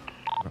at?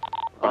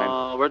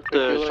 We're at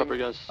the shopper,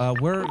 guys. Have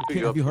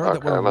you heard that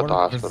Okay, we're I'm at the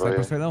war versus hospital.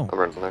 Cyprus right now? I'm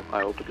running there.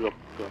 I opened you up.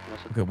 Go up.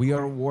 Okay, we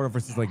are war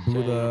versus like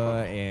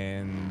Buddha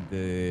and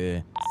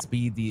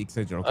Speedy,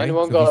 etc. Okay,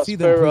 Anyone so if you got see a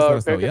them, please let spare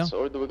us know, yeah? packets,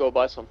 or do we go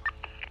buy some?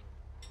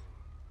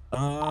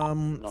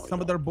 Some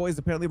of their boys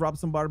apparently robbed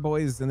some bar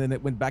boys, and then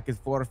it went back and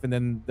forth, and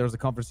then there was a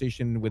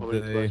conversation with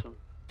the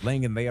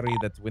Lang and Larry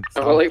that went.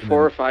 I've got like south,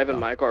 4 or and 5 in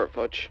my cart,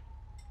 Fudge.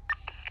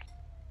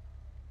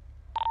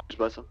 Just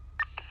buy some.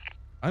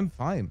 I'm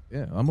fine.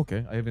 Yeah, I'm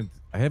okay.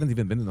 I haven't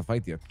even been in a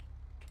fight yet.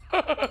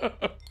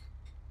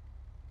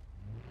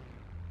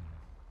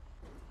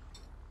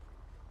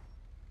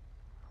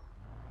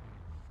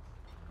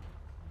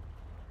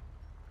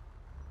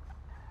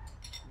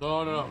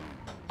 No.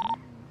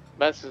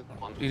 Vance is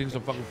Eating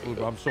some fucking food,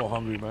 bro. I'm so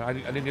hungry, man. I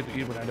didn't get to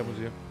eat when Adam was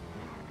here.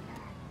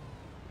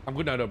 I'm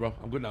good now, though, bro.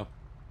 I'm good now.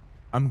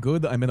 I'm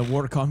good. I'm in a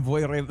war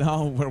convoy right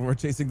now where we're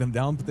chasing them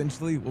down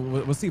potentially.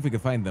 We'll see if we can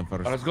find them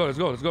first. Let's go.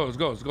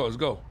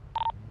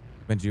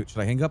 Benji, should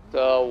I hang up?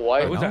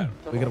 Why? Who's that?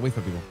 We gotta wait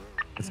for people.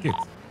 Let's get.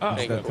 Oh.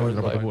 Just telling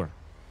them about the war.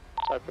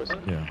 Cyprus.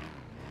 Yeah.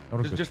 No,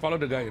 we're good. Just follow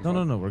the guy.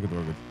 No, we're good.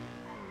 We're good.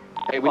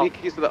 Hey, we need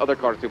keys to the other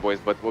car too, boys,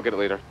 but we'll get it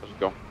later. Let's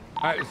go.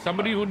 All right,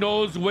 somebody who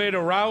knows where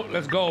to route,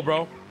 let's go,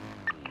 bro.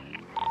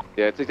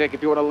 Yeah, it's like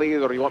if you want to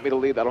lead or you want me to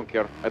lead, I don't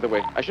care. Either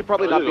way, I should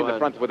probably Oh, not you be go in the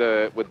ahead.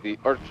 front with the,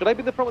 or should I be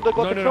in the front with the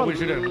Glock? No, we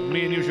shouldn't.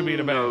 Me and you should be in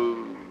the back.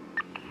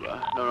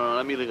 No,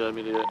 let me lead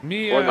it.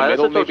 Me, Or in the Let's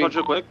middle, touch maybe.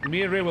 real quick.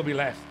 me and Ray will be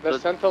last. The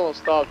sentinel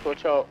stopped.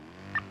 Watch out.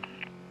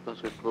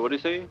 That's good. What do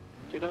you say,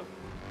 Tito?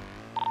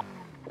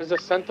 There's a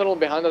sentinel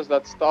behind us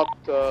that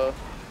stopped. I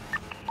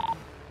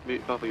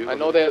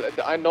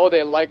I know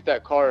they like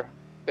that car.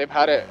 They've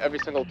had it every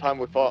single time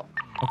we fought.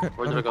 Okay.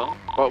 Where did it go?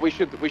 Well, we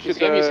should see him,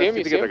 stick you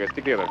see together, him? guys.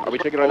 Stick together. Are we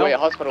checking right Oh, wait, now?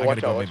 hospital. I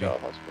Watch gotta out. go, Watch maybe.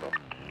 out.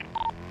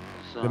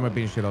 Hospital. They might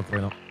be in shit out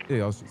right now.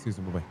 Yeah, I'll see you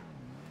soon. Bye.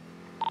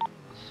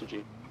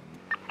 Suji.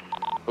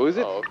 Who is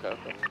it? Oh, okay.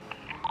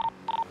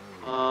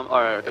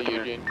 Alright, Hey, come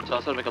here. Eugene. So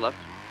I'll start to make a left.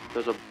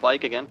 There's a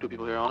bike again. 2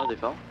 people here on it. They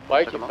fell.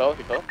 Bike, Check he them fell. out.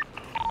 He fell.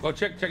 Go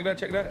check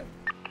that.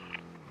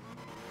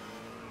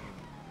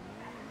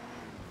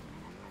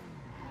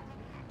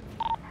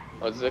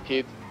 Oh, this is a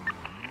kid.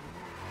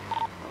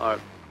 Alright.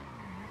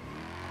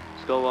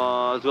 Let's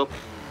go.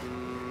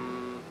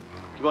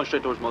 Keep going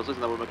straight towards Moses,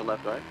 and then we'll make a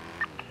left, right?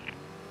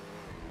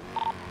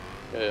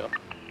 Yeah.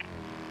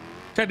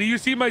 Chad, do you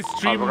see my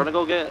stream? We're gonna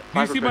go get. Do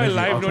you see my Benji,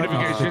 live I'll try to keep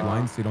notification? straight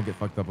lines so you don't get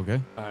fucked up,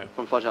 okay? Alright.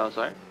 From Fudge House,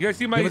 right? You guys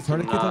see Do my? you have a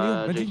tourniquet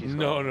on you, Benji? JT's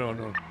No.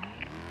 Do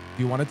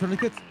you want a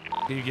tourniquet?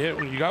 Can you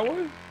get? You got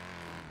one?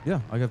 Yeah,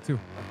 I got 2.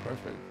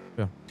 Perfect.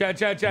 Yeah.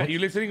 Chat. What? You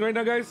listening right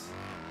now, guys?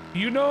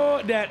 You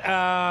know that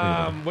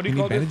what do you need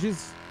call this?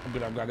 bandages? I'm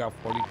good. I got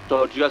 40.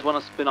 So, do you guys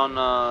want to spin on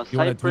You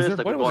want a Cypress? tweezer?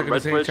 Like, What we go was I on gonna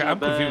Red say? Bridge Chat, in a I'm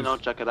bit, you confused. know,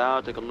 check it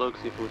out, take a look,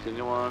 see if we see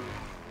anyone.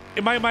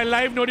 In my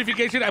live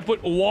notification, I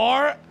put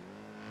war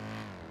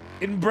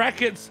in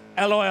brackets.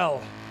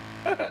 LOL.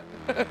 it's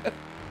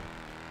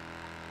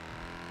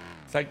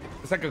like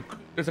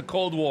there's a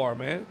cold war,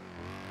 man.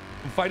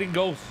 I'm fighting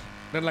ghosts,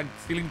 then like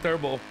stealing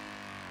turbo.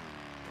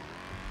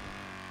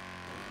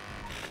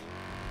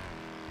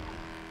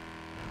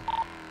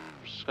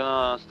 Just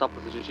gonna stop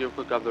with the GG real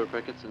quick, grab the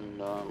repair kits, and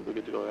we'll be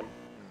good to go again.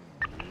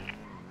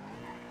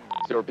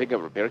 So we're picking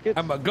up repair kits?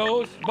 I'm a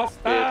ghost buster.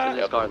 Yeah, it's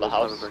in this car, the those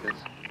house. repair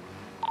kits.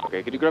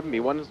 Okay, can you grab me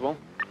one as well?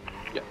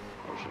 Yeah,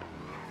 oh shit.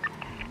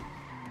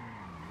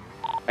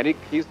 I need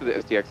keys to the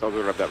STX. I'll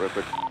go grab that real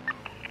quick.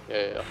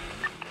 Yeah.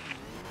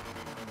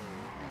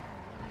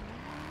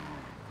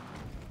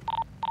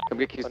 Come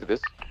get keys to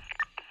this.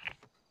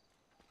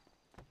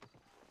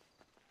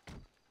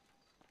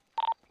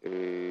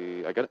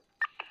 Okay, I got it.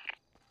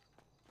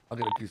 I'll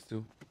get a piece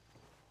too.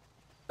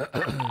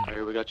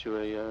 Alright, we got you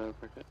a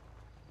repair kit.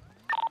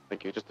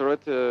 Thank you. Just throw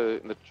it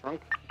in the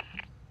trunk.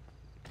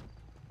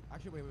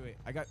 Actually, wait.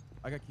 I got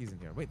keys in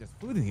here. Wait, there's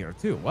food in here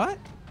too. What?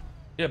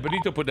 Yeah,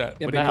 Benito put that.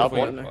 Yeah, Benito I have put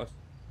one. that. Let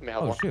me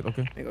have Oh one. shit.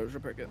 Okay. There goes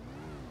repair kit.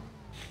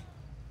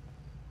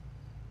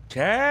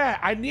 Chat,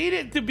 I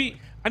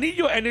need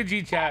your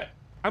energy, chat.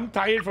 I'm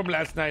tired from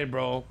last night,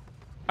 bro.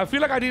 I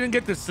feel like I didn't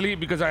get to sleep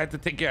because I had to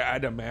take care of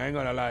Adam, man. I ain't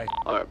gonna lie.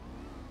 Alright.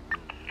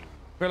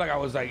 I feel like I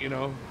was like,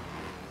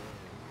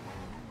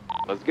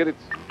 Let's get it.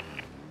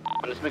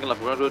 We're just making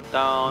left. We're gonna go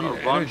down Need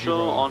energy, Rancho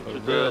bro, onto for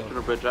the real.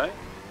 Tuna Bridge, right?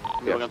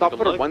 We're Yeah, gonna stop take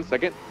a for look. 1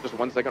 second. Just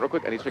 1 second real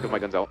quick. I need to check if my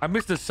gun's out. I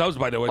missed the subs,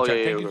 by the way, Oh, chat.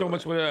 yeah, Thank yeah, you so yeah.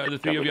 much for the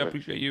 3 of you. I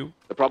appreciate you.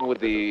 The problem with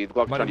the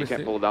Glock Might have Tron, you missed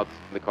can't it. pull it out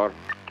in the car.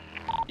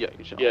 Yeah,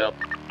 you should. Yeah.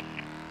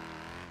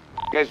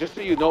 Guys, just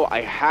so you know,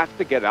 I have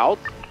to get out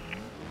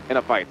in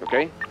a fight,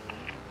 okay?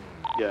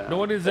 Yeah. No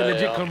one is a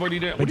legit convoy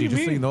leader. What do Benji, you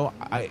just so you mean? know,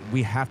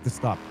 we have to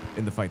stop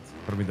in the fight.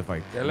 The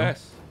fight. Yeah, you know?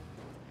 less.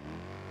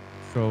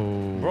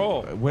 So,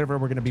 Bro. wherever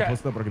we're gonna be Chat.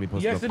 posted up, we're gonna be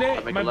posted up.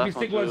 Yesterday, Make my a left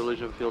mistake onto was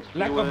Elysium Field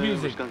lack of Freeway. We're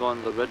music. just gonna go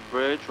on the Red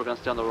Bridge. We're gonna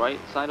stay on the right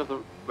side of the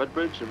Red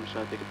Bridge, and we're just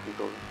gonna take a peek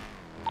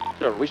over.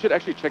 Sure, we should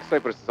actually check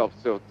Cypress itself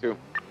too.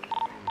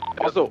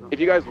 Also, if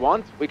you guys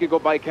want, we could go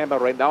buy a camera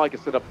right now. I can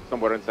sit up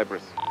somewhere in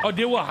Cypress. Oh,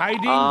 they were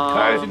hiding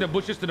cars I- in the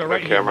bushes to the The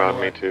right. here, camera by on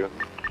the me way. too.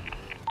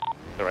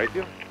 All right,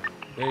 you?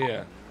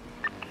 Yeah.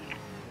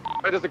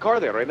 Right, there's a car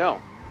there right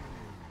now.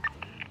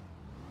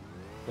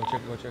 Go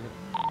check it.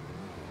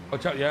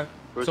 Watch out, yeah.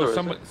 Where's So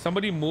the-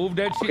 somebody moved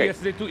that shit Okay.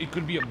 yesterday too. It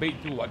could be a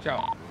bait too. Watch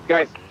out.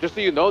 Guys, just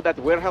so you know, that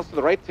warehouse to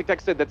the right, Tic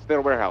Tac said that's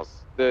their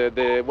warehouse.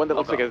 The one that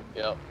looks Okay. like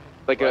Yeah. a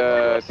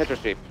Right,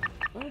 Tetris shape.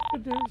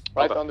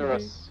 Right Okay. under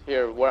us.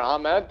 Here, where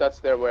I'm at, that's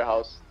their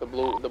warehouse. The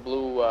blue.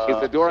 Is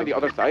the door on the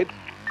other side?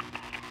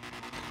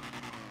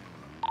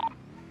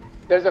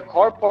 There's a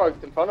car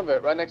parked in front of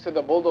it, right next to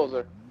the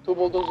bulldozer. 2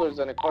 bulldozers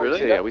and a car. Really?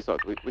 See Yeah, that? we saw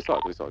it. We saw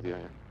it. Yeah.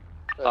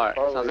 There's Alright,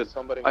 car sounds with good.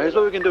 somebody Here's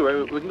there. what we can do,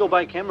 right? We can go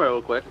buy a camera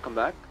real quick and come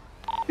back.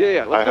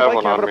 Yeah. Let's I have go buy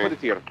one on camera, me. put it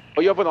here.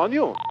 Oh, you have one on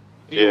you?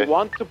 Do Yeah. you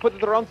want to put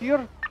it around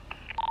here?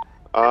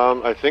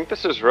 I think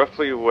this is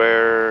roughly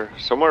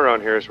somewhere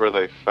around here is where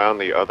they found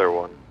the other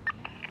one.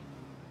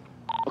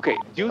 Okay.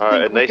 Do you think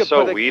And we they could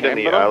saw put a weed in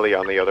the camera? alley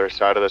on the other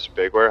side of this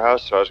big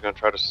warehouse, so I was gonna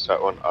try to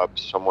set one up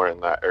somewhere in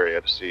that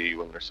area to see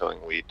when they're selling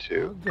weed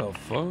too. What the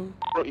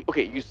fuck?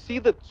 Okay, you see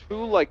the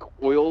 2 like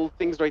oil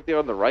things right there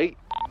on the right?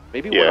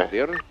 Maybe one Yeah. up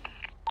there.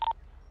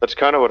 That's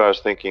kind of what I was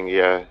thinking.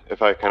 Yeah,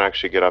 if I can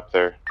actually get up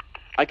there.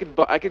 I could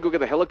go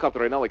get a helicopter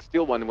right now, like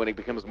steal one when it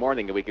becomes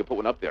morning, and we can put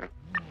one up there.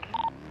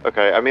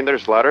 Okay, I mean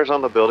there's ladders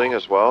on the building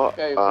as well.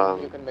 Yeah,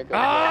 you can make it.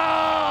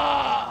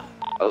 Ah!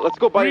 Let's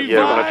go buy.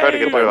 Yeah, when I tried to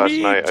get there last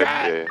Me, night,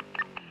 chat.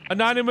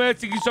 Anonymous,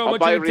 thank you so I'll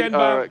much buy for the 10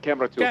 bomb.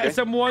 camera too. Chat Okay?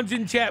 some ones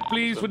in chat,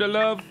 please, for the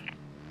love.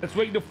 Let's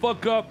wake the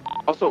fuck up.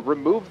 Also,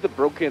 remove the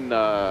broken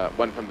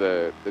one from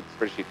the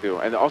spreadsheet too,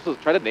 and also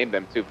try to name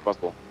them too, if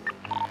possible.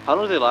 How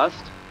long do they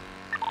last?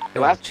 It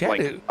lasts Chat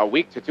like it. a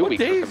week to 2 What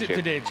weeks. day or is some it shit.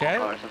 today, chat?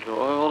 Alright, let's go.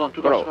 Oh, hold on,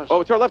 two Bro. cars.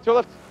 Oh, to our left, to our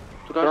left.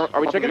 Two cars.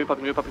 Are we checking?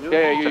 Popping you.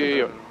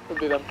 Yeah. Could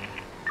be them.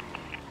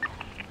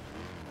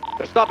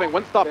 They're stopping.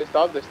 One stop. They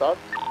stopped.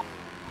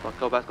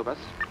 Go back.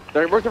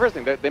 They're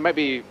reversing. They might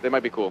be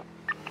cool.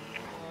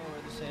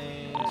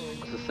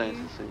 It's the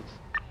Saints.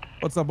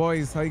 What's up,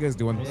 boys? How you guys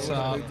doing? What's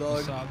up?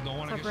 What's up? Don't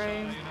want to get shot.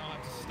 You know,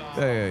 have to stop.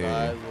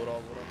 Yeah. What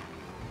up?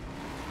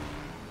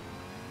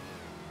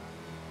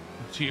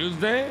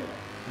 Tuesday?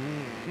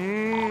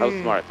 That was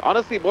smart.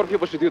 Honestly, more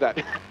people should do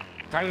that.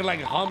 Kind of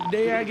like hump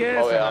day, I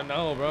guess. Oh, yeah. I don't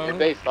know, bro. If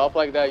they stop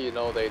like that, you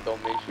know they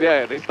don't make sure.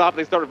 Yeah, they stop.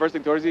 They start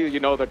reversing towards you. You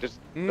know they're just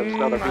other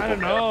people. I don't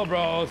know,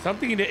 bro.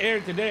 Something in the air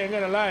today. I'm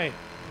gonna lie.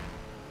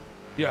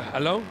 Yeah.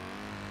 Hello.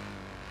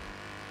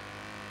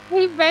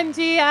 Hey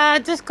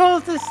Benji, just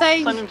called to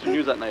say Sign into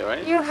news that night,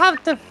 right? you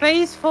have the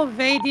face for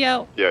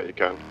video. Yeah, you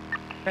can.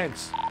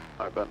 Thanks.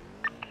 Alright, bet.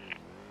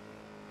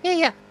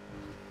 Yeah.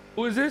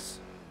 Who is this?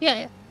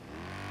 Yeah.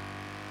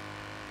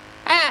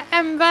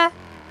 Amber.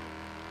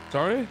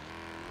 Sorry.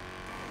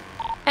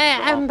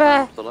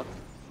 Amber.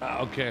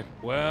 Okay.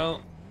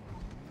 Well,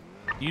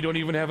 you don't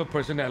even have a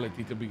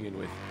personality to begin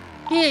with.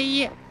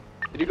 Yeah.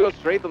 Did you go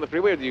straight on the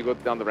freeway or did you go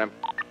down the ramp?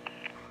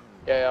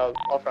 Yeah,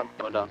 off ramp.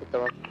 Going down. Took the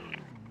ramp.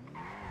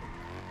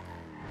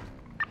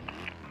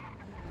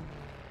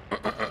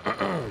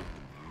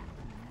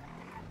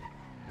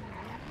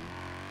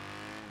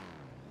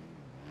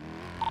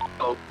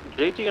 Oh,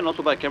 JT can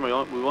also buy a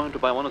camera. We want him to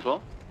buy one as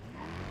well.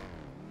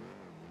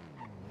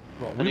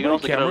 Bro, And we you can buy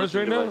also get a cameras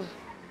right listening now. device.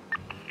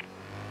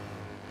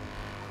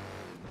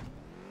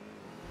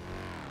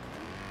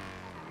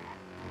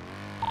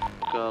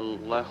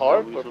 Last Car,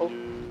 time we purple? sold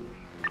you-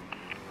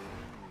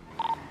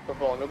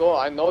 Purple Nugo.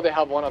 I know they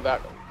have one of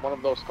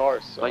those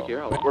cars. So. Like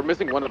here. We're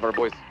missing one of our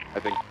boys, I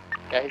think.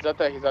 Yeah, he's at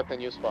the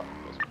new spot.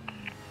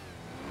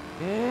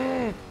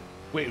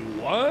 Wait,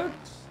 what?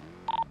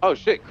 Oh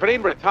shit,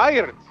 Crane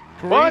retired.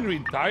 Crane What?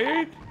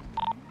 retired?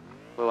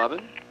 What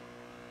happened?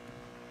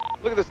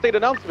 Look at the state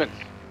announcement.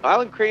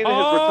 Alan Crane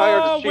has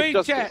retired as Chief wait,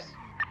 Justice. chat.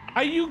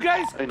 Are you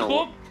guys I know.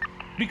 cooked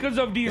because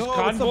of these Yo, what's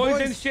up, convoys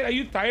and boys? shit? Are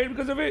you tired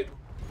because of it?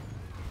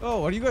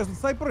 Oh, are you guys in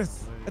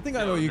Cyprus? I think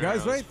I know you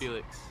guys, right?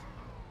 Felix.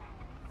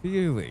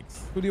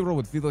 Felix. Who do you roll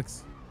with,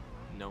 Felix?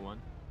 No one.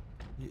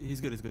 He's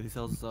good. He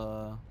sells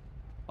our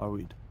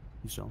weed.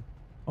 He's shown.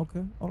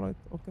 Okay, all right,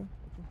 okay.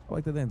 I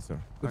like that answer.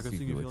 Good I to can see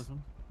see you, Felix. Felix.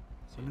 Man.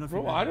 Let me know if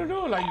Bro, you I don't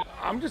know. Like,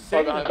 I'm just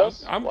saying. behind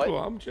us? I'm What? cool.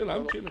 I'm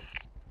chilling.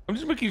 I'm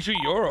just making sure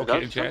you're It okay,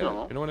 does, chat. I don't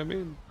know. You know what I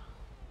mean?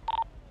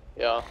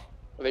 Yeah,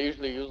 they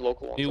usually use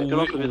local ones. Hey, can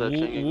also be that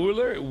thing.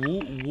 Wooler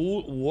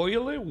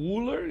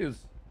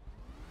is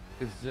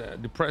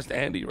depressed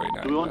Andy right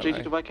now. Do we want you JT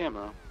know, to buy a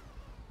camera?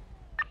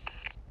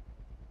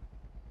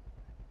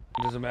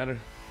 It doesn't matter.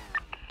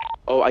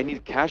 Oh, I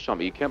need cash on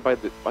me. You can't buy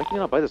the. Why can you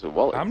not buy this with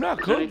wallet? I'm not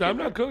cooked.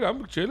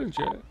 I'm chilling,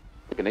 chat.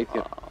 Like an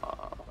ATM.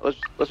 Let's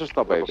just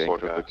stop by a Level bank.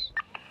 4 real quick. guys.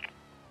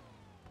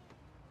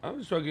 I'm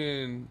just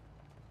fucking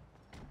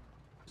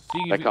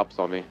seeing That if cop's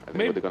on me. I think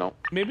maybe, we're going out.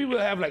 maybe we'll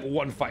have like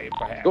one fight,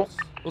 perhaps. Go.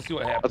 We'll see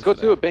what happens. Let's go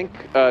to a that. bank,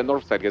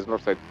 north side, guys.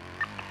 North side.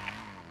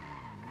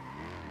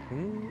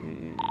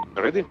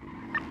 Ready?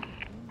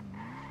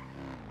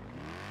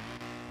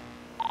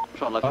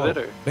 Sean, like Oh,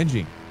 later.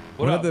 Benji.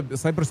 What One up? of the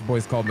Cyprus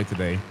boys called me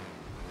today,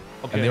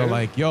 Okay. and they were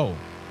like, "Yo,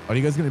 are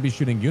you guys gonna be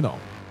shooting Uno?"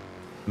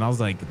 And I was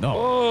like, "No."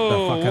 "Oh, the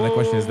fuck kind of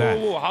question is that?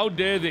 whoa, how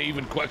dare they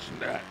even question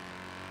that?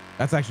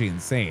 That's actually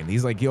insane.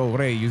 He's like, "Yo,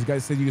 Ray, you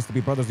guys said you used to be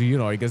brothers to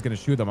Uno. Are you guys gonna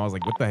shoot them?" I was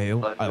like, "What the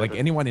hell?" Like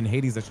anyone in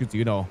Hades that shoots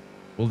Uno,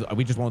 we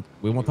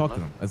won't talk to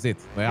them. That's it.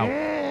 We're out.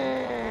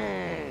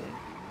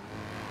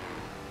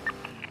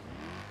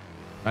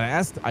 And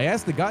I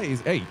asked the guys,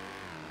 "Hey, is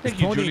Thank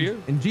you, Tony Julia.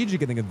 and Gigi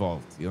getting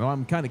involved?" You know,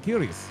 I'm kind of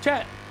curious.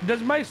 Chat,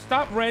 does my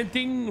stop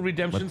ranting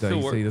redemption But still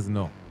he work? said he doesn't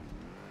know.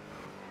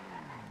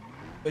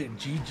 Wait,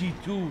 GG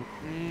too.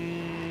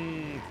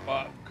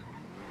 Fuck.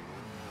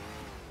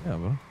 Yeah,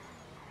 bro.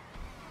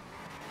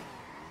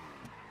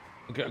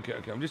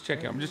 Okay. I'm just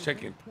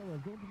checking.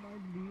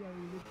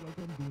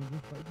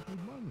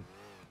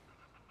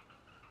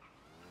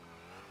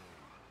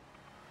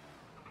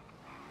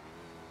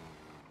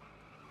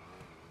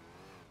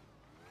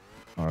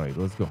 All right,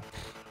 let's go.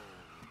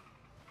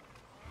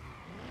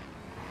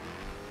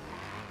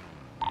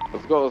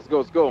 Let's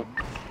go.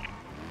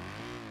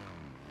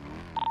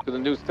 To the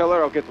news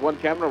teller, I'll get one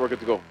camera, we're good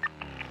to go.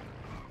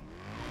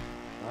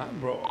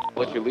 Bro. I'll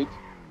let you lead.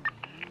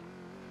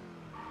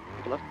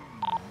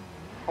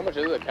 How much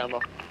is the camera?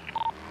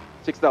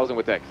 6,000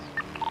 with X.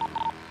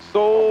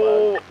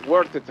 So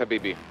worth it,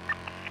 Habibi.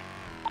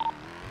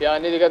 Yeah, I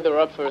need to get the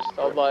rep first.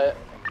 I'll buy it.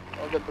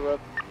 I'll get the rep.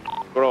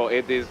 Bro,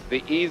 it is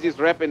the easiest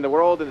rep in the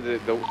world and the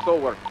so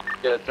worth.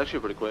 Yeah, it's actually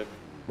pretty quick.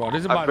 Bro, this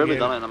is I've about to barely get.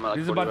 done it and I'm at like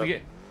This is 40 about to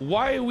reps. get.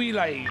 Why are we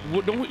like?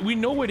 We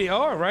know where they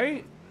are,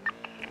 right?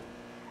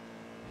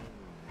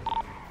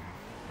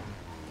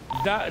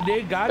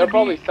 They gotta They're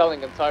probably be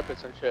selling in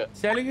Cyprus and shit.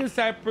 selling in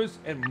Cyprus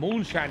and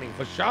moonshining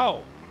for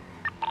sure.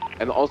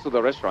 And also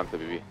the restaurant,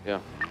 baby. Yeah.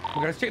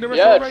 We're gonna check the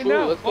Yeah, restaurant right true.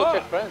 now. Let's go Fuck.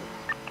 check friends.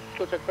 Let's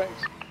go check friends.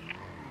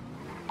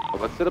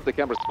 Well, let's set up the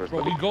cameras first.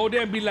 Bro, we go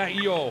there and be like,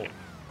 yo,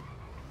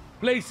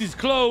 place is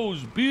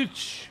closed,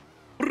 bitch.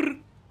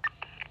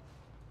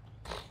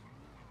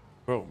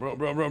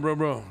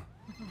 Bro.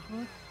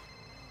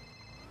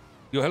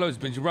 Yo, hello, it's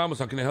Benji Ramos.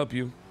 How can I help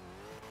you?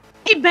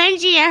 Hey,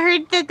 Benji, I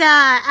heard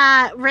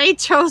that Ray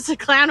chose a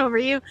clown over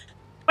you.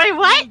 Wait,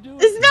 what? Isn't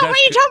that what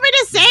you told me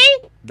to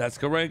say? That's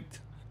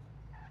correct.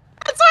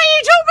 That's what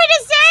you told me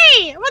to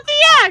say! What the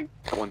heck?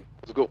 Come on,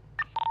 let's go.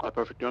 Alright,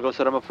 perfect. You wanna go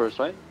set him up first,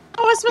 right?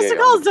 Oh, we're supposed to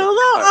Yeah, call yeah, Zolo?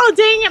 right. Oh,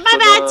 dang it, my So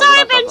bad.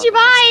 Sorry, the- Benji,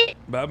 bye!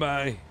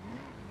 Bye-bye.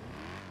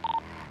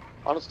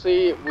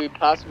 Honestly, we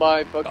passed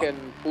by fucking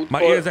food My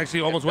court. ears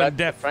actually almost If went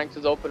that deaf. Frank's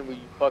is open, we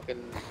fucking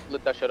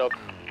lit that shit up.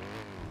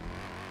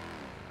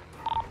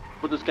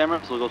 Put this camera,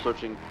 so we'll go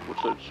searching. We'll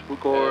search food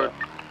court,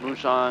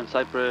 moonshine,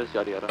 Cyprus,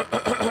 yada yada.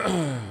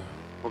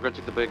 We're gonna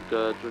take the big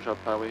tool shop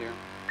highway here.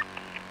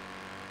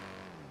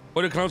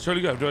 What the clown's trying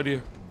to go? I have no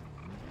idea.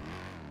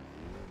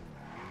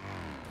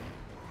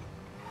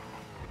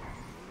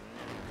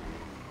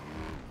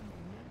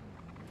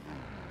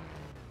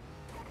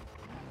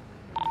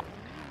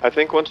 I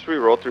think once we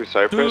roll through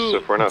Cyprus,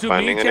 if we're not to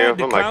finding me, any Chad, of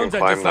the them, I can clowns are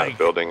climb just that like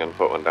building and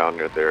put one down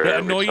near their The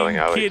reselling annoying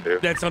alley kid too.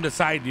 that's on the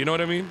side. You know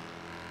what I mean?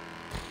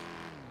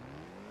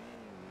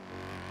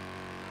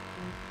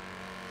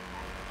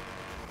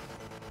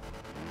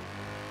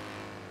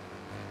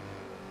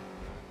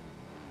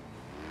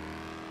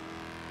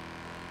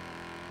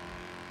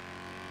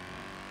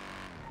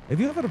 Have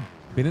you ever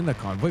been in a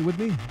convoy with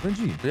me,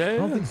 Benji? Yeah, I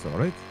don't yeah. think so,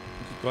 right?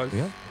 Twice.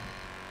 Yeah.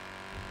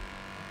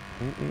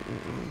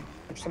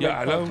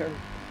 Yeah, hello.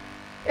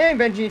 Hey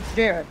Benji, it's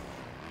Jared.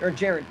 Or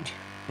Jared.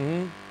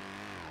 Mm-hmm.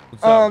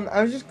 What's up?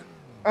 I was just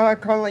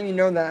calling you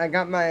know that I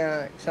got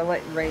my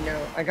satellite right now.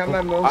 I got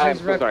my Moses I'm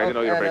so rep sorry, I up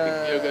didn't know you were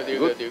at, breaking.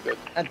 You're good.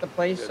 at the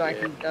place so I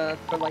can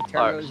put like turbos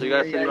Alright, so you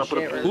guys in said you your want to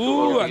put shit, a right?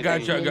 Ooh, I you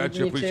got you. I You got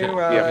you. need Appreciate to,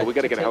 it. Yeah, but we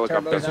gotta to get a take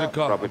helicopter. That's what turbos it out.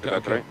 called. Probably Okay, do that,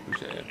 okay. right?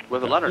 Appreciate it. We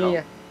have a ladder now.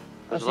 Yeah.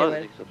 There's a I'll see you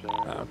ladder later.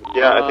 things up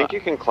there. Yeah, I think you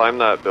can climb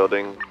that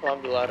building.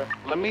 Climb the ladder.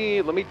 Let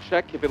me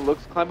check if it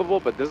looks climbable,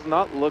 but does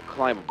not look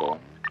climbable.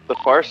 The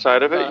far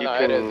side of it, No, you no,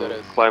 can it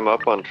is. climb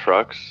up on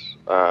trucks.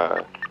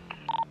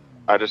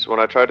 When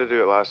I tried to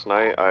do it last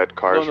night, I had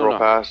cars No, roll no.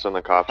 past and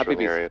the cops were in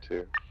the Habibis. area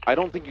too. I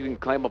don't think you can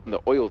climb up in the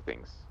oil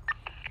things.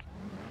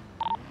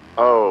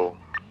 Oh,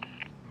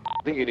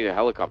 I think you need a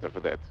helicopter for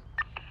that.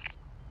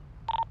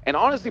 And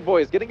honestly,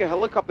 boys, getting a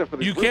helicopter for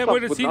these You can't wear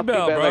the rooftops would not be a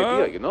seatbelt, bad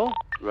bro. idea, you know?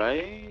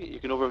 Right? You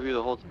can overview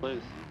the whole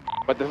place.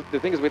 But the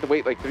thing is, we have to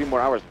wait like 3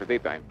 more hours for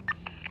daytime.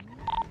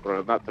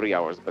 Or not 3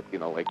 hours, but you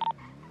know, like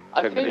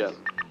I 10 think minutes.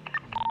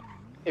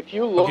 if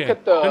you look Okay.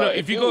 at the No,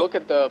 if you look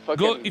at the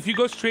fucking if you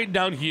go straight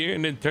down here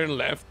and then turn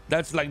left,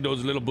 that's like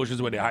those little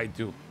bushes where they hide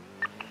too.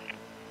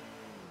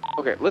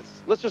 Okay,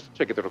 let's just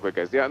check it real quick,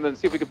 guys. Yeah, and then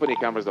see if we can put any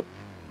cameras up.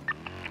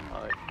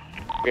 Alright.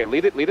 Okay,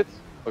 lead it.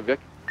 Oh, Vic.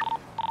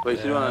 Wait,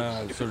 so you wanna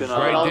Yeah, if so you can it's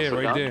right there, slow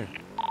right down? there.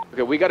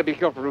 Okay, we gotta be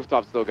careful for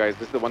rooftops though, guys.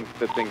 This is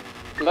the thing.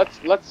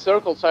 let's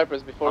circle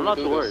Cyprus before I'm we not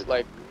do too this. worried.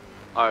 Like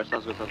Alright,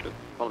 sounds good.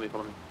 Follow me.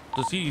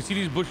 So see, you see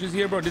these bushes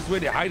here, bro? This is where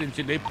they hide and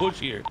shit. They push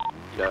here.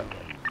 Yeah.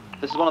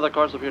 This is one of the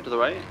cars up here to the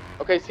right.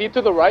 okay, see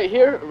to the right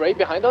here, right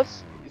behind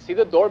us. You see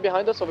the door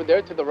behind us over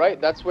there to the right?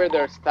 That's where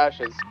their stash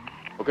is.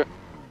 Okay.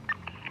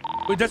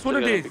 Wait, that's one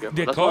of So you their gotta be careful.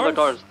 their That's one of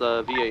cars? the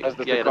cars, the V8. That's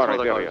the yeah, car that's one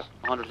of right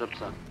the there,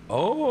 cars. 100%.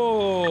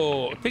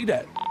 Oh, take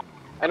that.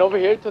 And over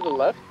here to the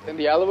left in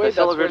the alleyway, They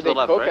sell that's over here where to they the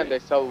left, cook right? and they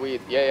sell weed.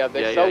 Yeah,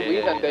 they Yeah, sell yeah,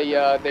 weed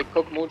yeah, and they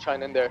cook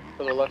moonshine in there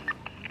to the left.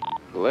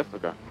 The left,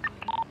 okay.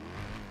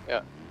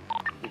 Yeah.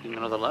 You can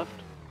go to the left.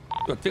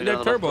 Yo, take Maybe that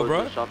on the left turbo, towards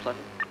bro. the shop side.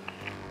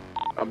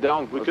 I'm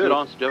down. We Let's could, do it.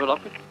 honestly. Do you have a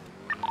lockpick?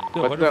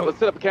 Yo, But what the fuck? let's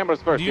set up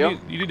cameras first, Do you yeah? need,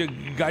 you need a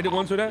guided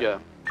one for that? Yeah.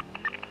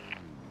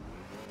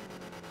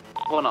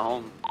 Pulling at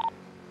home.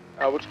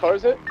 Which car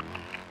is it?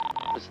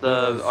 It's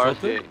the Sultan?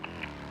 RS8.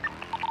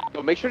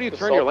 So make sure you The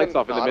turn your lights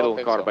Sultan? off in No, the I don't middle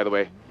think car, so. by the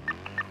way.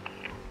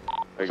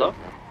 There you What's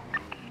go.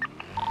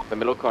 The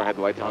middle car had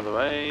the lights On on. the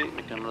right.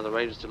 We can on the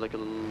right just to like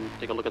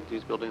take a look at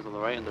these buildings on the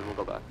right, and then we'll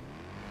go back.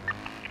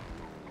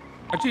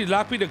 Actually,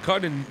 lock me the car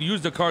and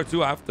use the car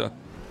too after.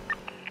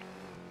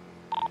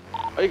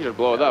 Oh, you can just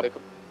blow it up.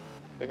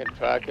 They can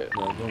track it.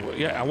 No, don't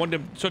worry. Yeah, I want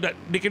them so that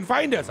they can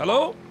find us.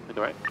 Hello? Take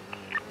the right.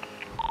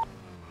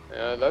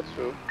 Yeah, that's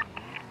true.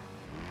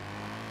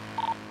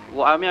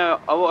 Well, I mean, I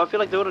feel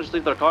like they wouldn't just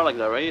leave their car like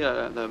that, right?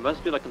 There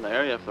must be like in the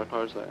area if their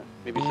car's there.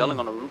 Maybe selling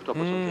on a rooftop or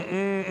something.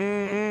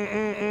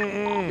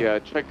 Yeah,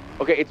 check.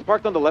 Okay, it's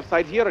parked on the left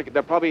side here.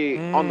 They're probably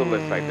on the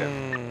left side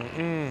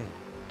then.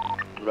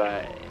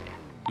 Right.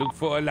 Look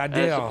for a And it's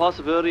a ladder.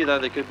 possibility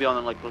that they could be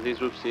on like one of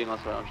these roofs seeing us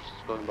right now,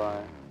 just going by.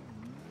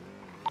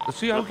 Let's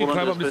see how we Pull can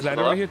climb into up this space to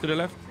the ladder right left. here to the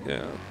left.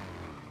 Yeah.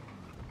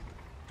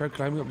 Try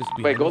climbing up this.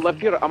 Wait, behind go us.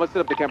 left here. I'm gonna set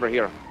up the camera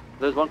here.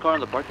 There's one car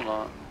in the parking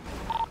lot.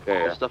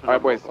 Yeah. It's definitely All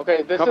right, boys.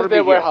 Okay, this Cover is me their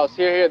here. warehouse.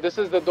 Here. This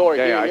is the door.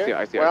 Yeah, here, yeah, here.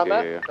 I see. Where I'm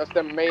at? Yeah. That's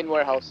the main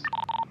warehouse.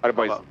 All right,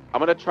 boys. I'm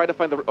gonna try to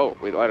find the. Oh,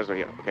 wait, the ladders are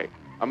here. Okay.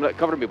 I'm gonna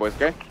cover me, boys.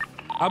 Okay.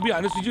 I'll be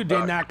honest with you,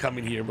 they're not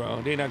coming here,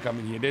 bro. They're not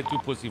coming here. They're too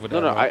pussy for that.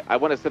 No, bro. I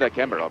want to set that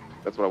camera up.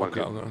 That's what I want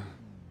to Okay, do.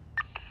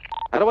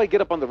 How do I get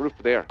up on the roof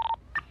there?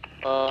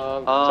 Try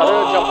to jump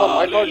on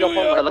my car. Jump on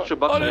my car. Electric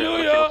box.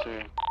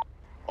 Hallelujah.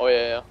 Oh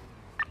yeah.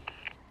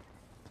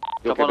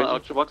 Jump on an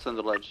electric box and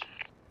the ledge.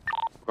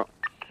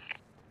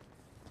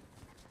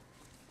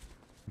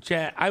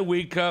 Chat, I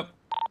wake up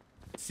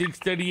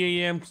 6:30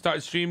 a.m.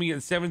 start streaming at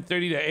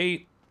 7:30 to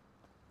 8.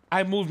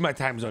 I moved my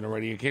time zone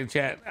already. Okay,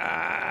 chat.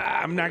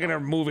 I'm not gonna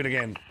move it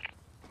again.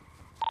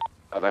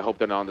 I hope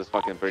they're not on this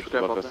fucking bridge Okay,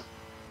 above us.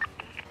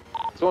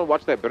 Someone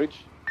watch that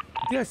bridge.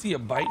 Did I see a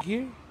bike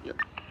here? Yeah.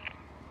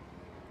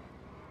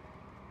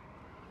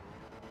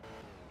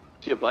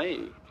 See a bike.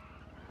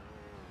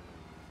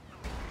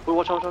 Wait,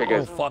 watch out, watch out.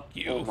 Oh, fuck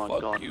you. Oh my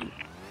fuck God. you.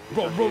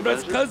 Bro,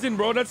 that's cousin,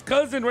 bro. That's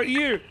cousin right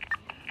here.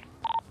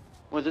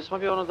 Wait, this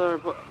might be one of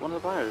the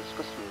buyers,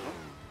 customers, huh?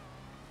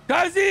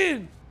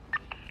 Cousin!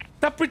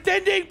 Stop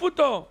pretending,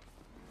 puto!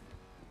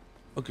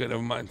 Okay,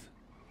 never mind.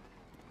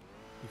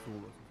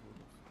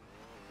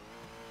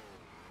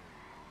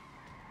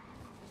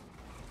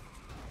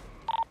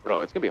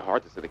 Bro, it's gonna be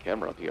hard to set the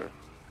camera up here.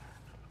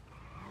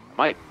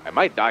 I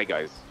might die,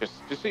 guys.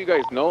 Just so you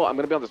guys know, I'm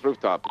gonna be on this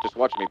rooftop. Just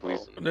watch me,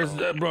 please.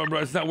 Bro,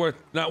 it's not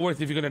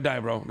worth if you're gonna die,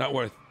 bro. Not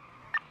worth.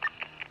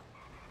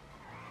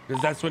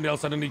 Because that's when they'll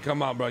suddenly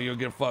come out, bro. You'll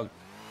get fucked.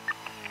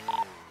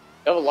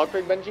 You have a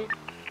lockpick, Benji?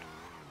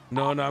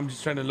 No, I'm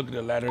just trying to look at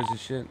the ladders and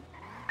shit.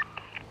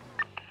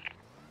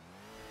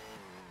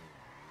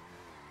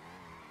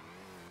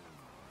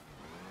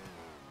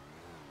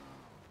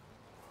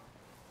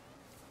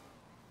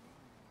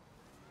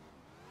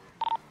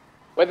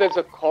 Wait, there's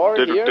a car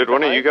here. Did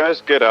one of you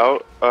guys get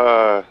out?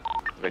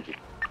 Benji.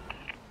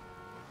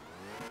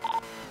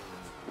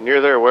 Near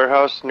their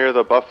warehouse, near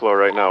the Buffalo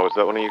right now. Is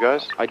that one of you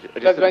guys? I just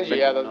That's Benji.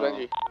 Yeah, that's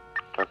Benji.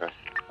 Okay.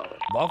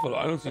 Buffalo?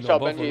 I don't see Watch no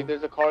out, buffalo. Benji.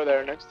 There's a car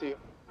there next to you.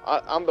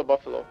 I'm the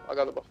Buffalo. I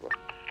got the Buffalo.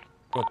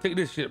 Bro, take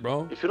this shit,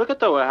 bro. If you look at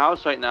the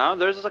warehouse right now,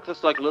 there's just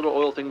this little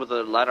oil thing with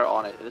a ladder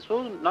on it. This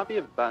will not be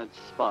a bad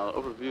spot. It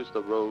overviews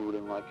the road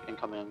and like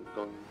incoming and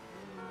going.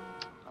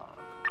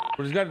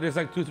 But there's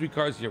like 2-3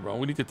 cars here, bro.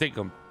 We need to take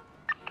them.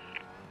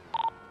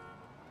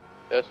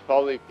 There's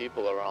probably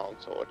people around,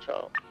 so watch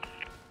out.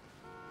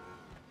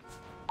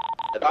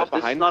 If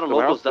this is not a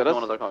local, it's definitely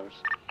one of their cars.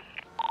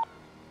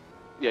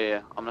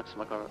 Yeah. I'm next to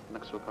my car.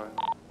 Next to a car.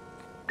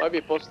 Might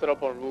be posted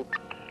up on roof.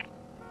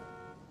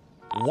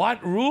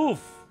 What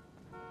roof?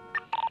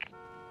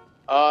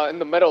 In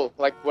the middle,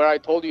 like where I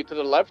told you to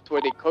the left,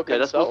 where they cook Yeah,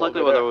 and that's sell. most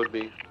likely where there would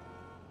be.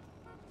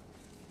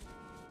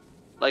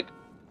 Like,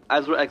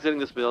 as we're exiting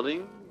this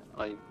building,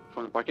 like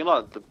from the parking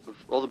lot,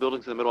 all the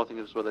buildings in the middle, I think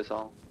is where they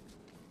sell.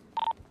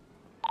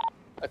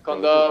 Like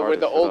on where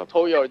the old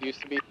tow yard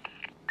used to be.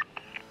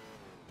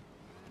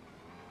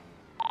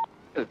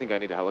 I think I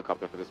need a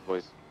helicopter for this,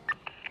 boys.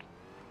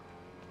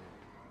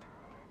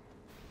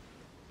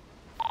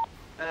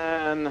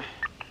 And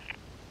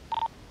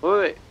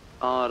wait.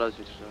 Oh, that's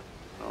you.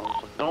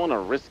 I don't want to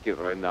risk it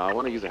right now. I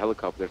want to use a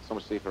helicopter. It's so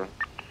much safer.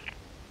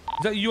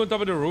 Is that you on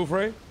top of the roof,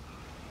 right?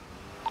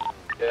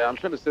 Yeah, I'm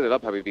trying to set it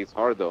up, Habibi. It's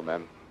hard though,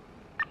 man.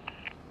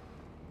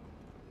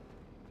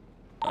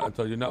 I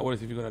told you, not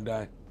worth if you're gonna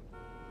die.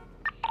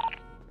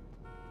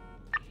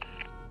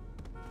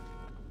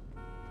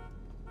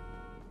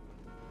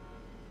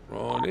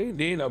 Bro,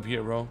 they ain't up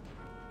here, bro.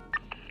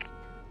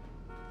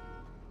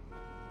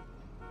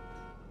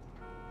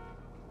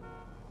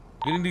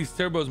 Getting these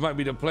turbos might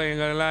be the play, ain't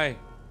gonna lie.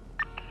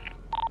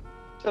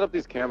 Set up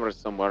these cameras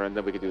somewhere and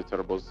then we can do the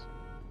turbos.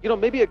 You know,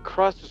 maybe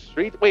across the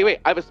street. Wait,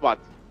 I have a spot.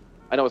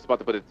 I know a spot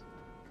to put it.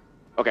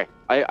 Okay,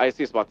 I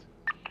see a spot.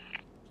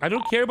 I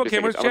don't care about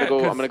cameras, chat.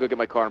 I'm gonna go get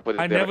my car and put it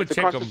I there. never It's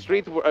check across them. the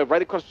street,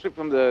 right across the street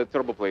from the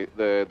turbo plate,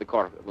 the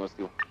car I'm gonna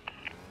steal.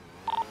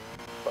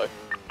 Bye.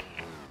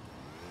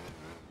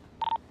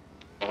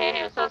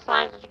 Hey, what's up,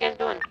 Slimes? What you guys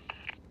doing?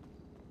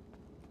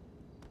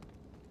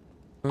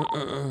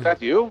 Is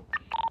that you?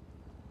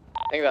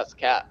 I think that's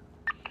Cat.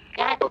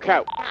 Yeah. Oh,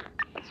 Cat.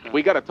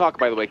 We gotta talk,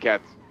 by the way,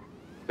 Cat.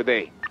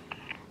 Today.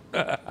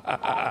 Okay,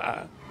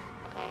 I'm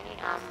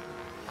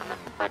gonna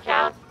watch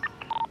out.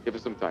 Give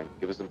us some time.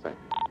 Give us some time.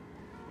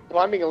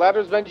 Climbing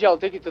ladders, Benji. I'll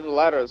take you to the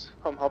ladders.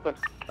 Come helping.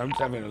 I'm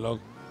just having a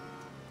look.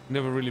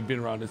 Never really been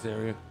around this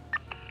area.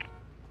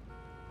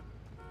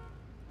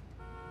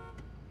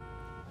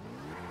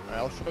 Alright,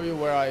 I'll show you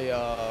where I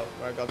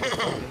got the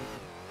fucking,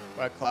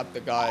 where I clapped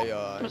the guy.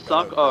 This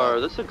stock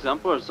or this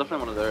example is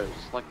definitely one of theirs.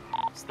 Like,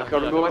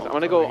 Cover me, boys. I'm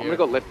gonna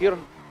go left here.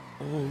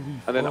 Holy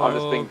and then on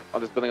this thing,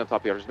 on this building on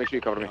top here. Just make sure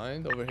you cover me.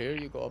 Behind over here,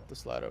 you go up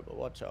this ladder, but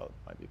watch out.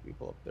 Might be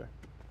people up there.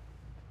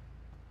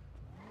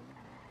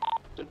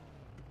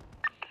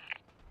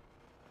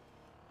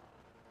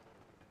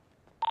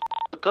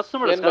 the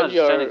customer Me is and kind of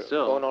Benji standing are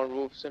still. going on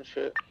roofs and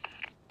shit.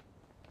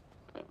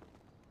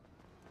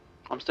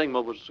 I'm staying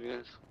mobile just in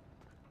case.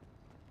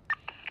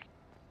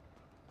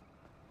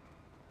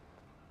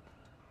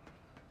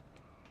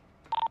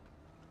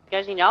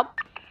 guys need help?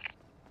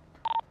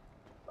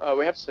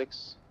 We have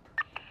 6.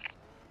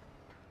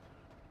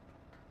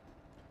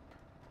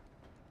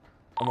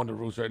 I'm on the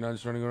roofs right now,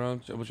 just running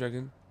around, double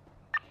checking.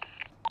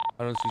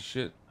 I don't see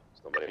shit.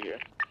 There's nobody here.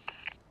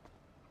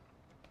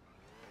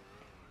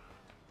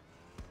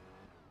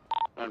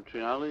 I'm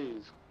between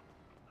alleys.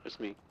 It's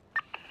me.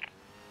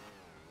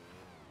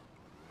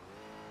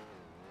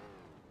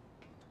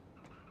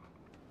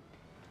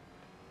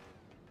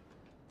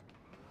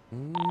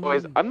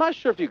 Boys, I'm not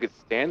sure if you could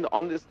stand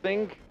on this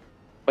thing,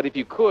 but if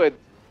you could,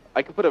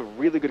 I could put a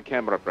really good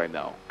camera up right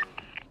now.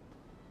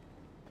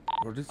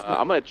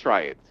 I'm gonna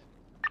try it.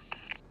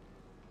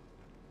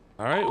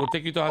 All right, we'll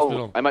take you to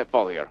hospital. Oh, I might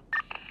fall here.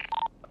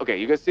 Okay,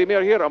 you guys see me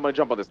out here? I'm gonna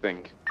jump on this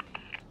thing.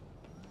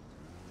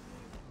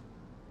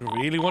 You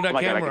really want that Oh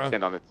my God, I camera? can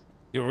stand on it.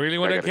 You really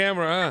want I that got it.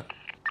 camera, huh?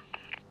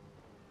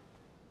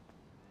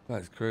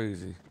 That's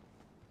crazy.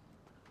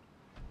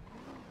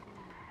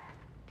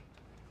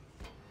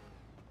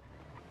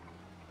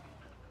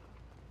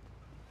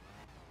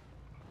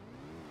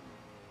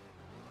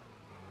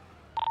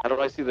 How do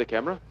I see the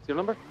camera? See the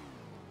number?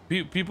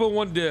 People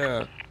want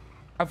the.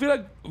 I feel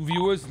like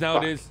viewers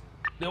nowadays,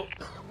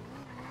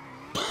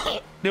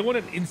 they want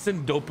an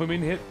instant dopamine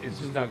hit. It's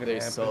just not gonna They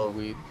happen. sell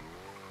weed.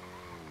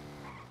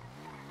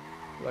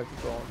 I like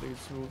to go on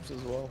these roofs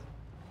as well.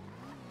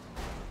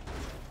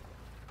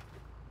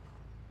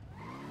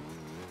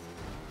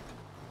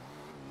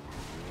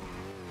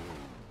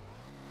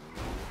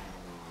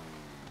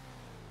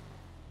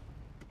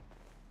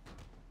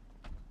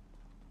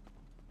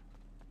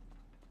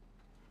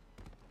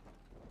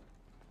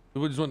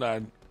 People just want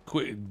that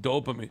quick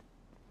dopamine.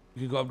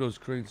 You can go up those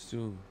crates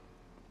too.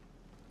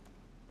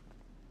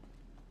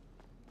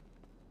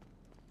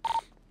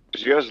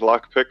 Did you guys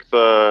lockpick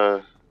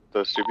the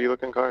Subi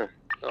looking car?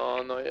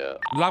 No, not yet.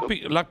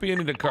 Lock me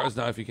into the cars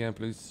now if you can,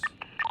 please.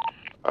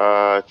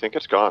 I think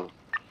it's gone.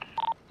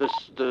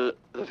 The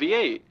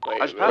V8. I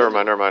just passed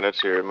Never mind.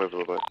 It's here. It moved a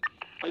little bit.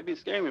 Why you be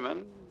scaring me,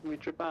 man? We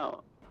trip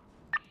out.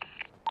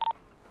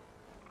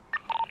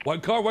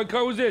 What car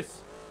was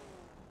this?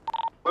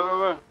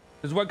 Where?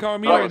 There's one car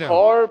on me right now.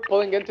 Car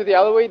pulling into the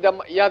alleyway.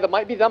 Yeah, that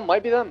might be them.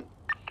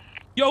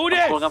 Yo, who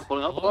this? Pulling up.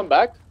 Pulling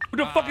back. Who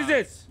the fuck is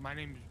this? My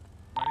name's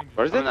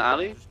Where is it? In the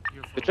alley?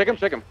 Check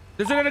him.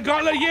 There's another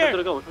gauntlet here.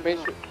 Main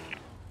Street.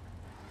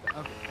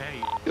 Hey.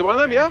 Is it one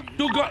of them? Yeah.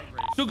 Two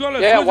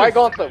gauntlets. Yeah, Who's white this?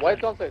 gauntlet.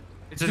 White gauntlet.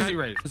 It's a night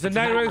race. It's a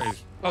night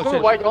race. Oh, Cool,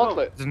 shit. white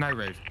gauntlet. It's a night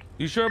race.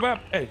 You sure about?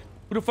 Hey,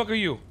 who the fuck are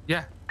you?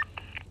 Yeah.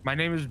 My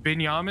name is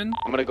Benjamin.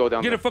 I'm gonna go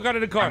down. Get the fuck out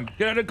of the car.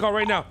 Get out of the car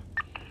right now.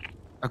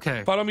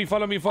 Okay. Follow me.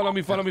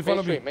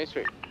 Main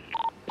Street.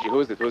 Who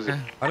is it?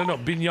 I don't know.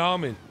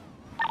 Benjamin.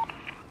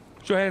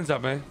 Put your hands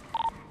up, man.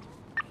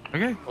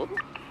 Okay. Hold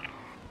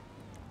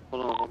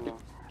on.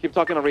 Keep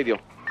talking on radio.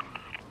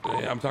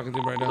 Yeah, I'm talking to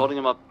him right He's now. holding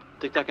him up.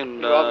 Tic Tac and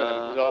He's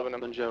robbing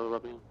him. Benji are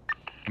rubbing him.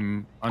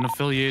 I'm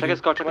unaffiliated. Check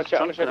his car, check his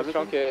trunk. Check his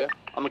trunk, yeah.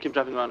 I'm gonna keep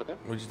driving around, okay?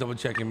 We're just double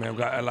checking, man. I've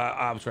got a lot of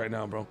ops right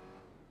now, bro.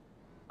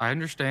 I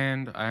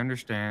understand.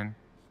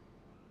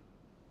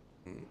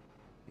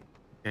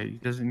 Okay, he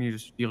doesn't need to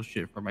steal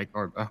shit from my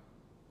car, though.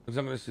 He's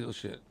not gonna steal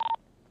shit.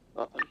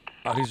 Nothing.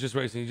 Oh, he's just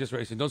racing.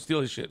 Don't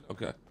steal his shit.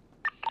 Okay.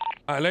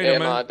 All right, later, Yeah,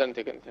 man. no, I didn't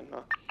take anything. No.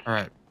 All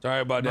right.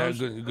 Sorry about that. Most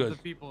Good. of Good. the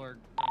people are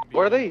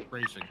Where are they?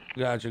 racing.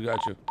 Got you.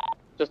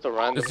 Just a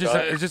random It's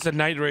guy. just a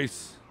night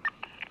race.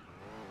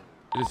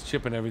 Just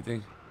chipping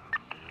everything.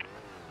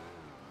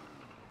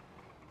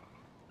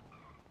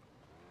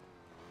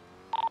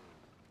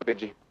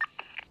 Benji.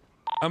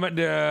 I'm at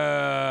the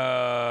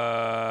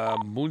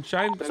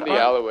moonshine in the spot.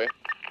 alleyway.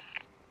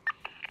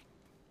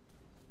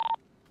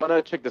 I'm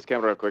gonna check this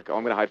camera real quick.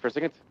 I'm gonna hide for a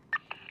second.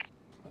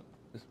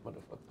 This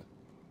motherfucker.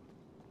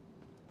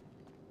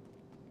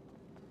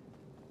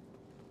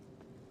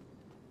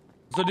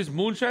 So this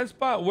moonshine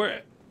spot,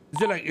 where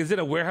is it? Like, is it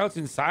a warehouse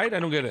inside? I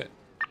don't get it.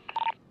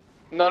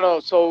 No.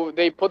 So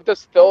they put the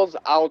stills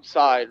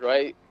outside,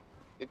 right?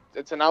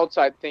 It's an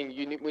outside thing.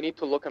 We need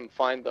to look and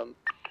find them.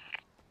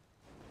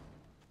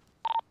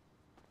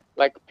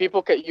 Like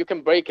you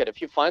can break it.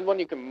 If you find one,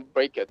 you can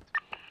break it.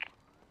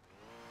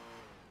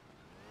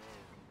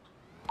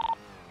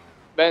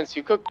 Benz,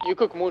 you cook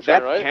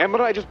moonshine, That right?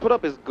 camera I just put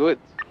up is good.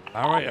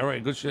 All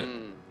right, good shit.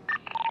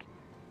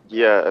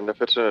 Yeah, and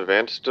if it's an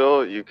advanced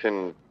still, you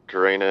can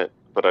drain it,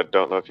 but I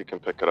don't know if you can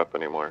pick it up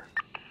anymore.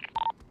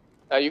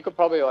 You could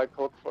probably like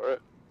look for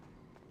it.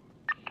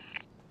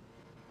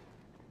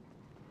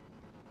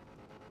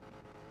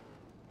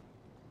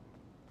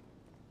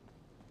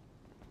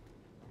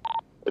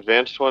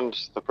 Advanced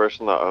ones, the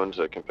person that owns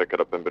it can pick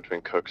it up in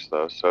between cooks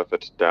though, so if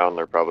it's down,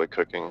 they're probably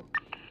cooking.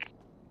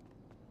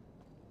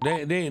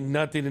 There ain't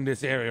nothing in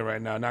this area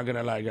right now. Not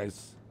gonna lie,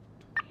 guys.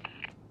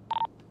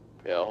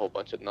 Yeah, a whole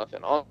bunch of nothing.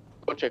 I'll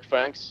go check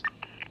Frank's.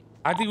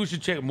 I think we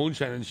should check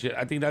moonshine and shit.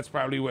 I think that's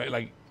probably where,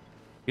 like,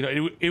 you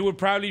know, it would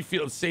probably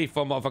feel safe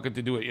for a motherfucker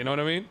to do it. You know what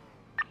I mean?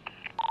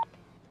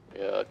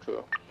 Yeah,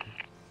 true.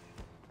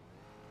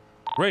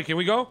 Ray, can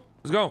we go?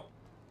 Let's go.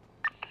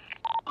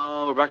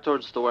 We're back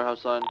towards the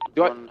warehouse side.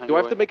 Do I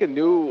have to make a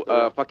new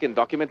fucking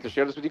document to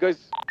share this with you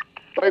guys?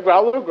 Wait,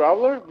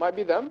 Growler might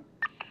be them.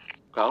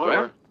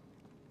 Growler?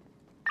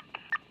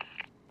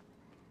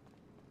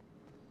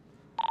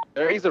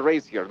 There is a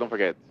race here, don't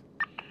forget.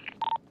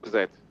 Who's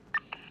that?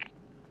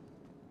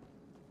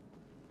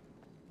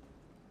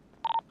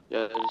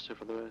 Yeah, just here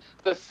for the race.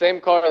 The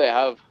same car they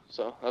have,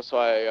 so that's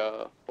why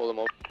I pulled them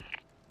over.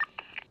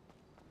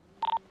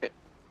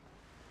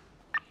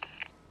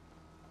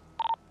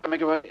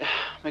 Make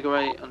it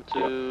right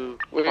onto...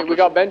 We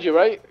got Benji,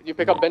 right? You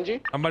pick up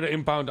Benji? I'm about to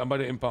impound.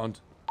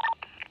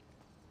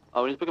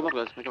 Oh, we need to pick him up,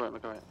 guys. Make it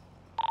right.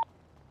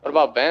 What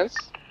about Vance?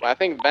 Well, I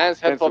think Vance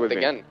head popped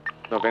again.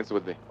 No, Vance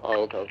with me.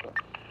 Oh, okay.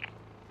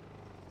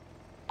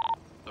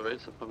 The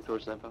race, I'm coming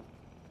towards the impound.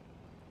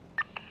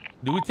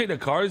 Do we take the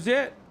cars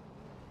yet?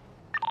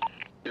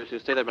 You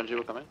stay there, Benji.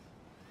 We're coming.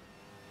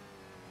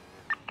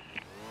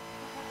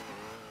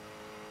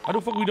 How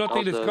the fuck we don't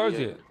take these cars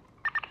yet?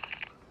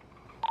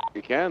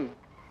 You can.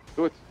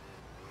 Do it.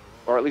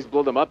 Or at least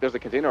blow them up. There's a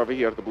container over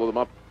here to blow them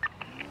up.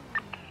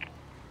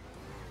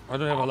 I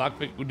don't have a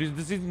lockpick.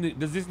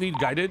 Does this need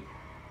guided?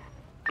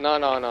 No.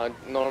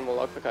 Normal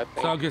lockpick, I think.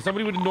 So, okay,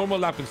 somebody with a normal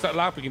lockpick. Start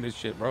lockpicking this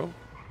shit, bro.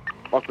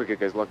 Lockpick it,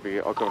 guys. Lockpick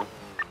it. I'll cover.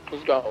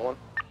 Who's got one?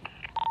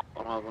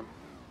 I don't have one.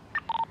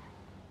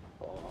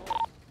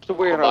 Just the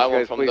warehouse,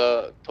 guys, from please.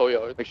 the tow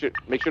yard. Make sure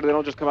they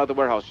don't just come out the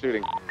warehouse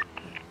shooting.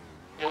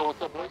 Yeah,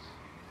 what's up, boys?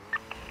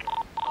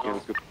 Yeah,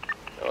 let's go.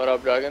 What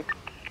up, Dragon?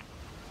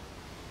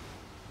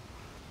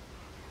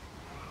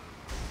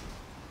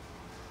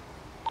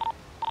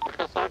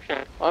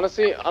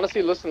 Honestly,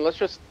 listen. Let's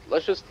just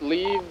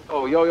leave.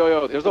 Oh,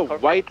 yo. There's a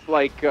white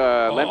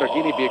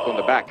Lamborghini vehicle in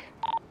the back,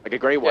 like a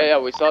gray one. Yeah,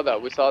 we saw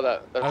that.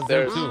 That's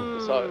theirs. them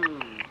We saw it.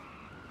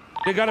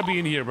 They gotta be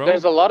in here, bro.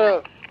 There's a lot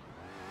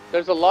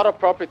of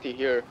property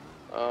here.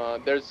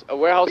 There's a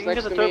warehouse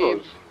next to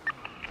me.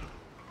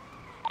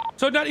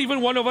 So not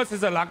even one of us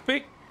is a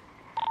lockpick?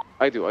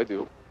 I do.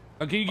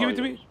 Can you give it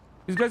to me?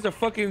 These guys are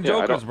fucking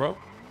Yeah, jokers, bro.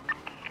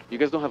 You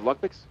guys don't have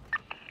lockpicks?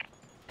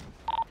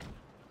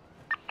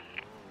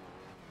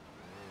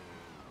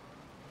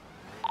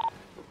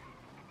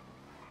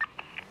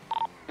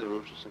 The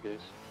roof just in case.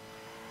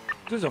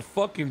 You guys are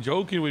fucking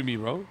joking with me,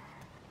 bro.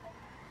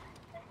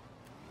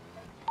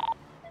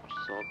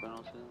 Just all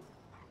panels here.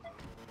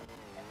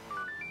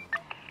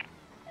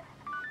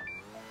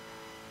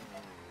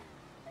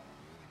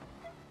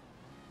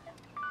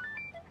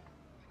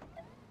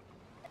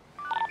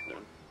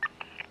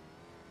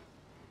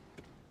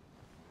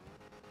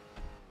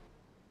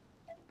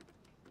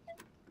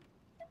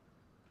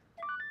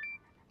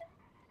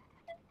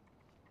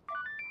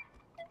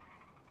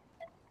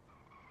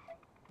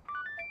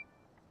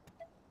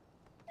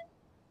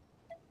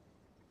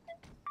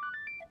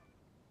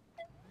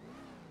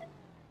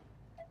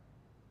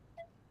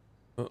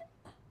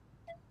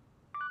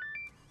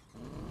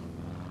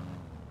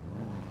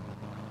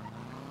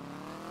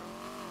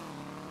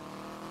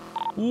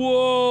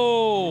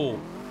 Whoa!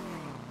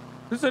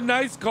 This is a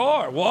nice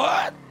car.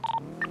 What?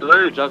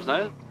 Your job's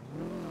nice.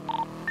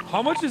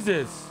 How much is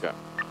this? Yeah.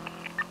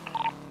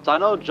 So I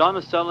know John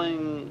Joyce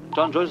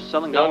is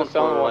selling that one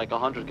for like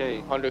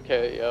 100k.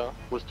 100k, yeah.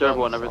 Was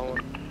turbo and everything.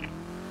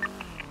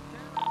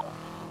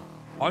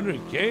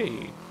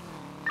 100k.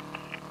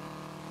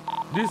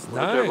 This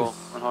With turbo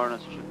nice. and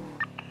harness and shit.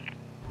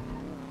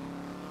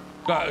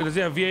 Does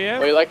it have VAF?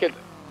 Oh, you like it?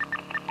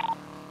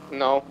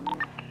 No.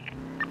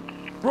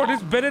 Bro,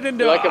 this is better than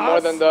the. You like it more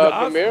than the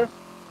Premier?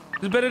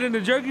 This is better than the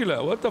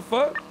Jugular. What the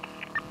fuck?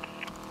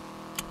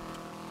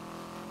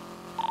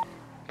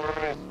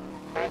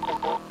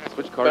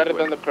 Which car? Better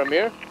than the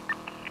Premier?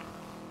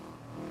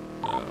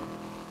 I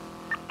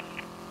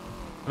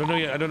don't know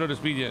yet. I don't know the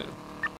speed yet.